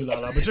one. I know you,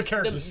 Lala, but your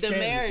character's the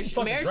marriage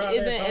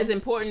isn't as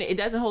important. It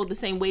doesn't hold the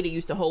same weight it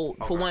used to hold.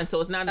 For one, so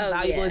it's not as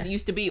valuable as it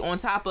used to be. On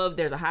top of,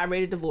 there's a high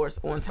rate of divorce.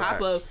 On top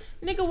of,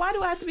 nigga, why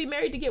do I have to be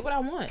married to get what I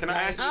want? Can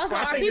I ask you this also,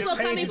 question? are people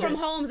coming from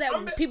homes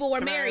that people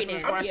were married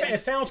in? I'm just saying, it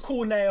sounds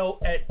cool now.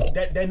 At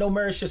that no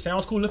marriage shit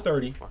sounds cool at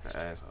 30. Fucking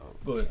asshole.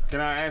 Good. Can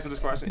I answer this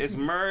question? Is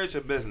marriage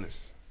a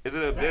business? Is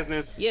it a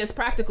business? Yeah, it's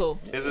practical.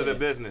 Is it a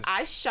business?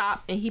 I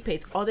shop and he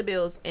pays all the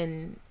bills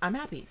and I'm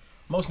happy.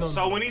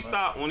 So when he's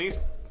thank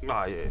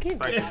you. Get a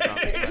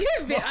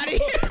bit out of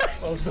here.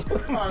 All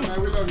right,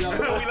 man, we love y'all. We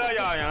love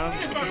y'all, young.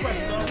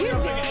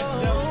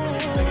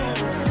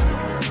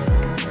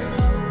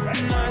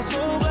 I'm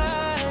so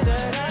glad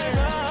that I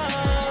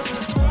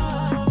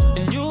found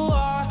you. And you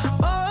are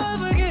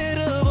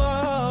unforgettable.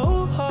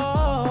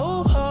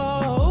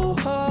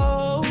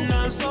 And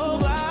I'm so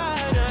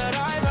glad that I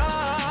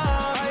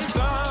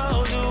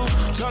found you.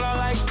 Girl, I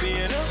like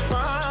being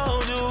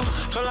around you.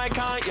 Feel like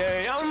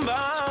Kanye, I'm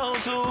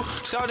bound to.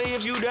 Shawty,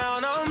 if you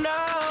down, I'm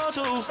down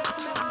to.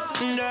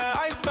 Yeah,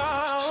 I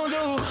found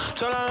you.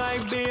 Girl, I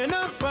like being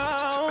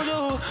around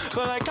you.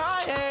 Feel like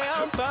Kanye,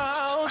 I'm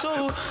bound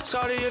to.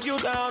 Shawty, if you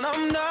down,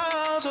 I'm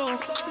down to.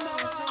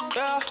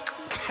 Yeah.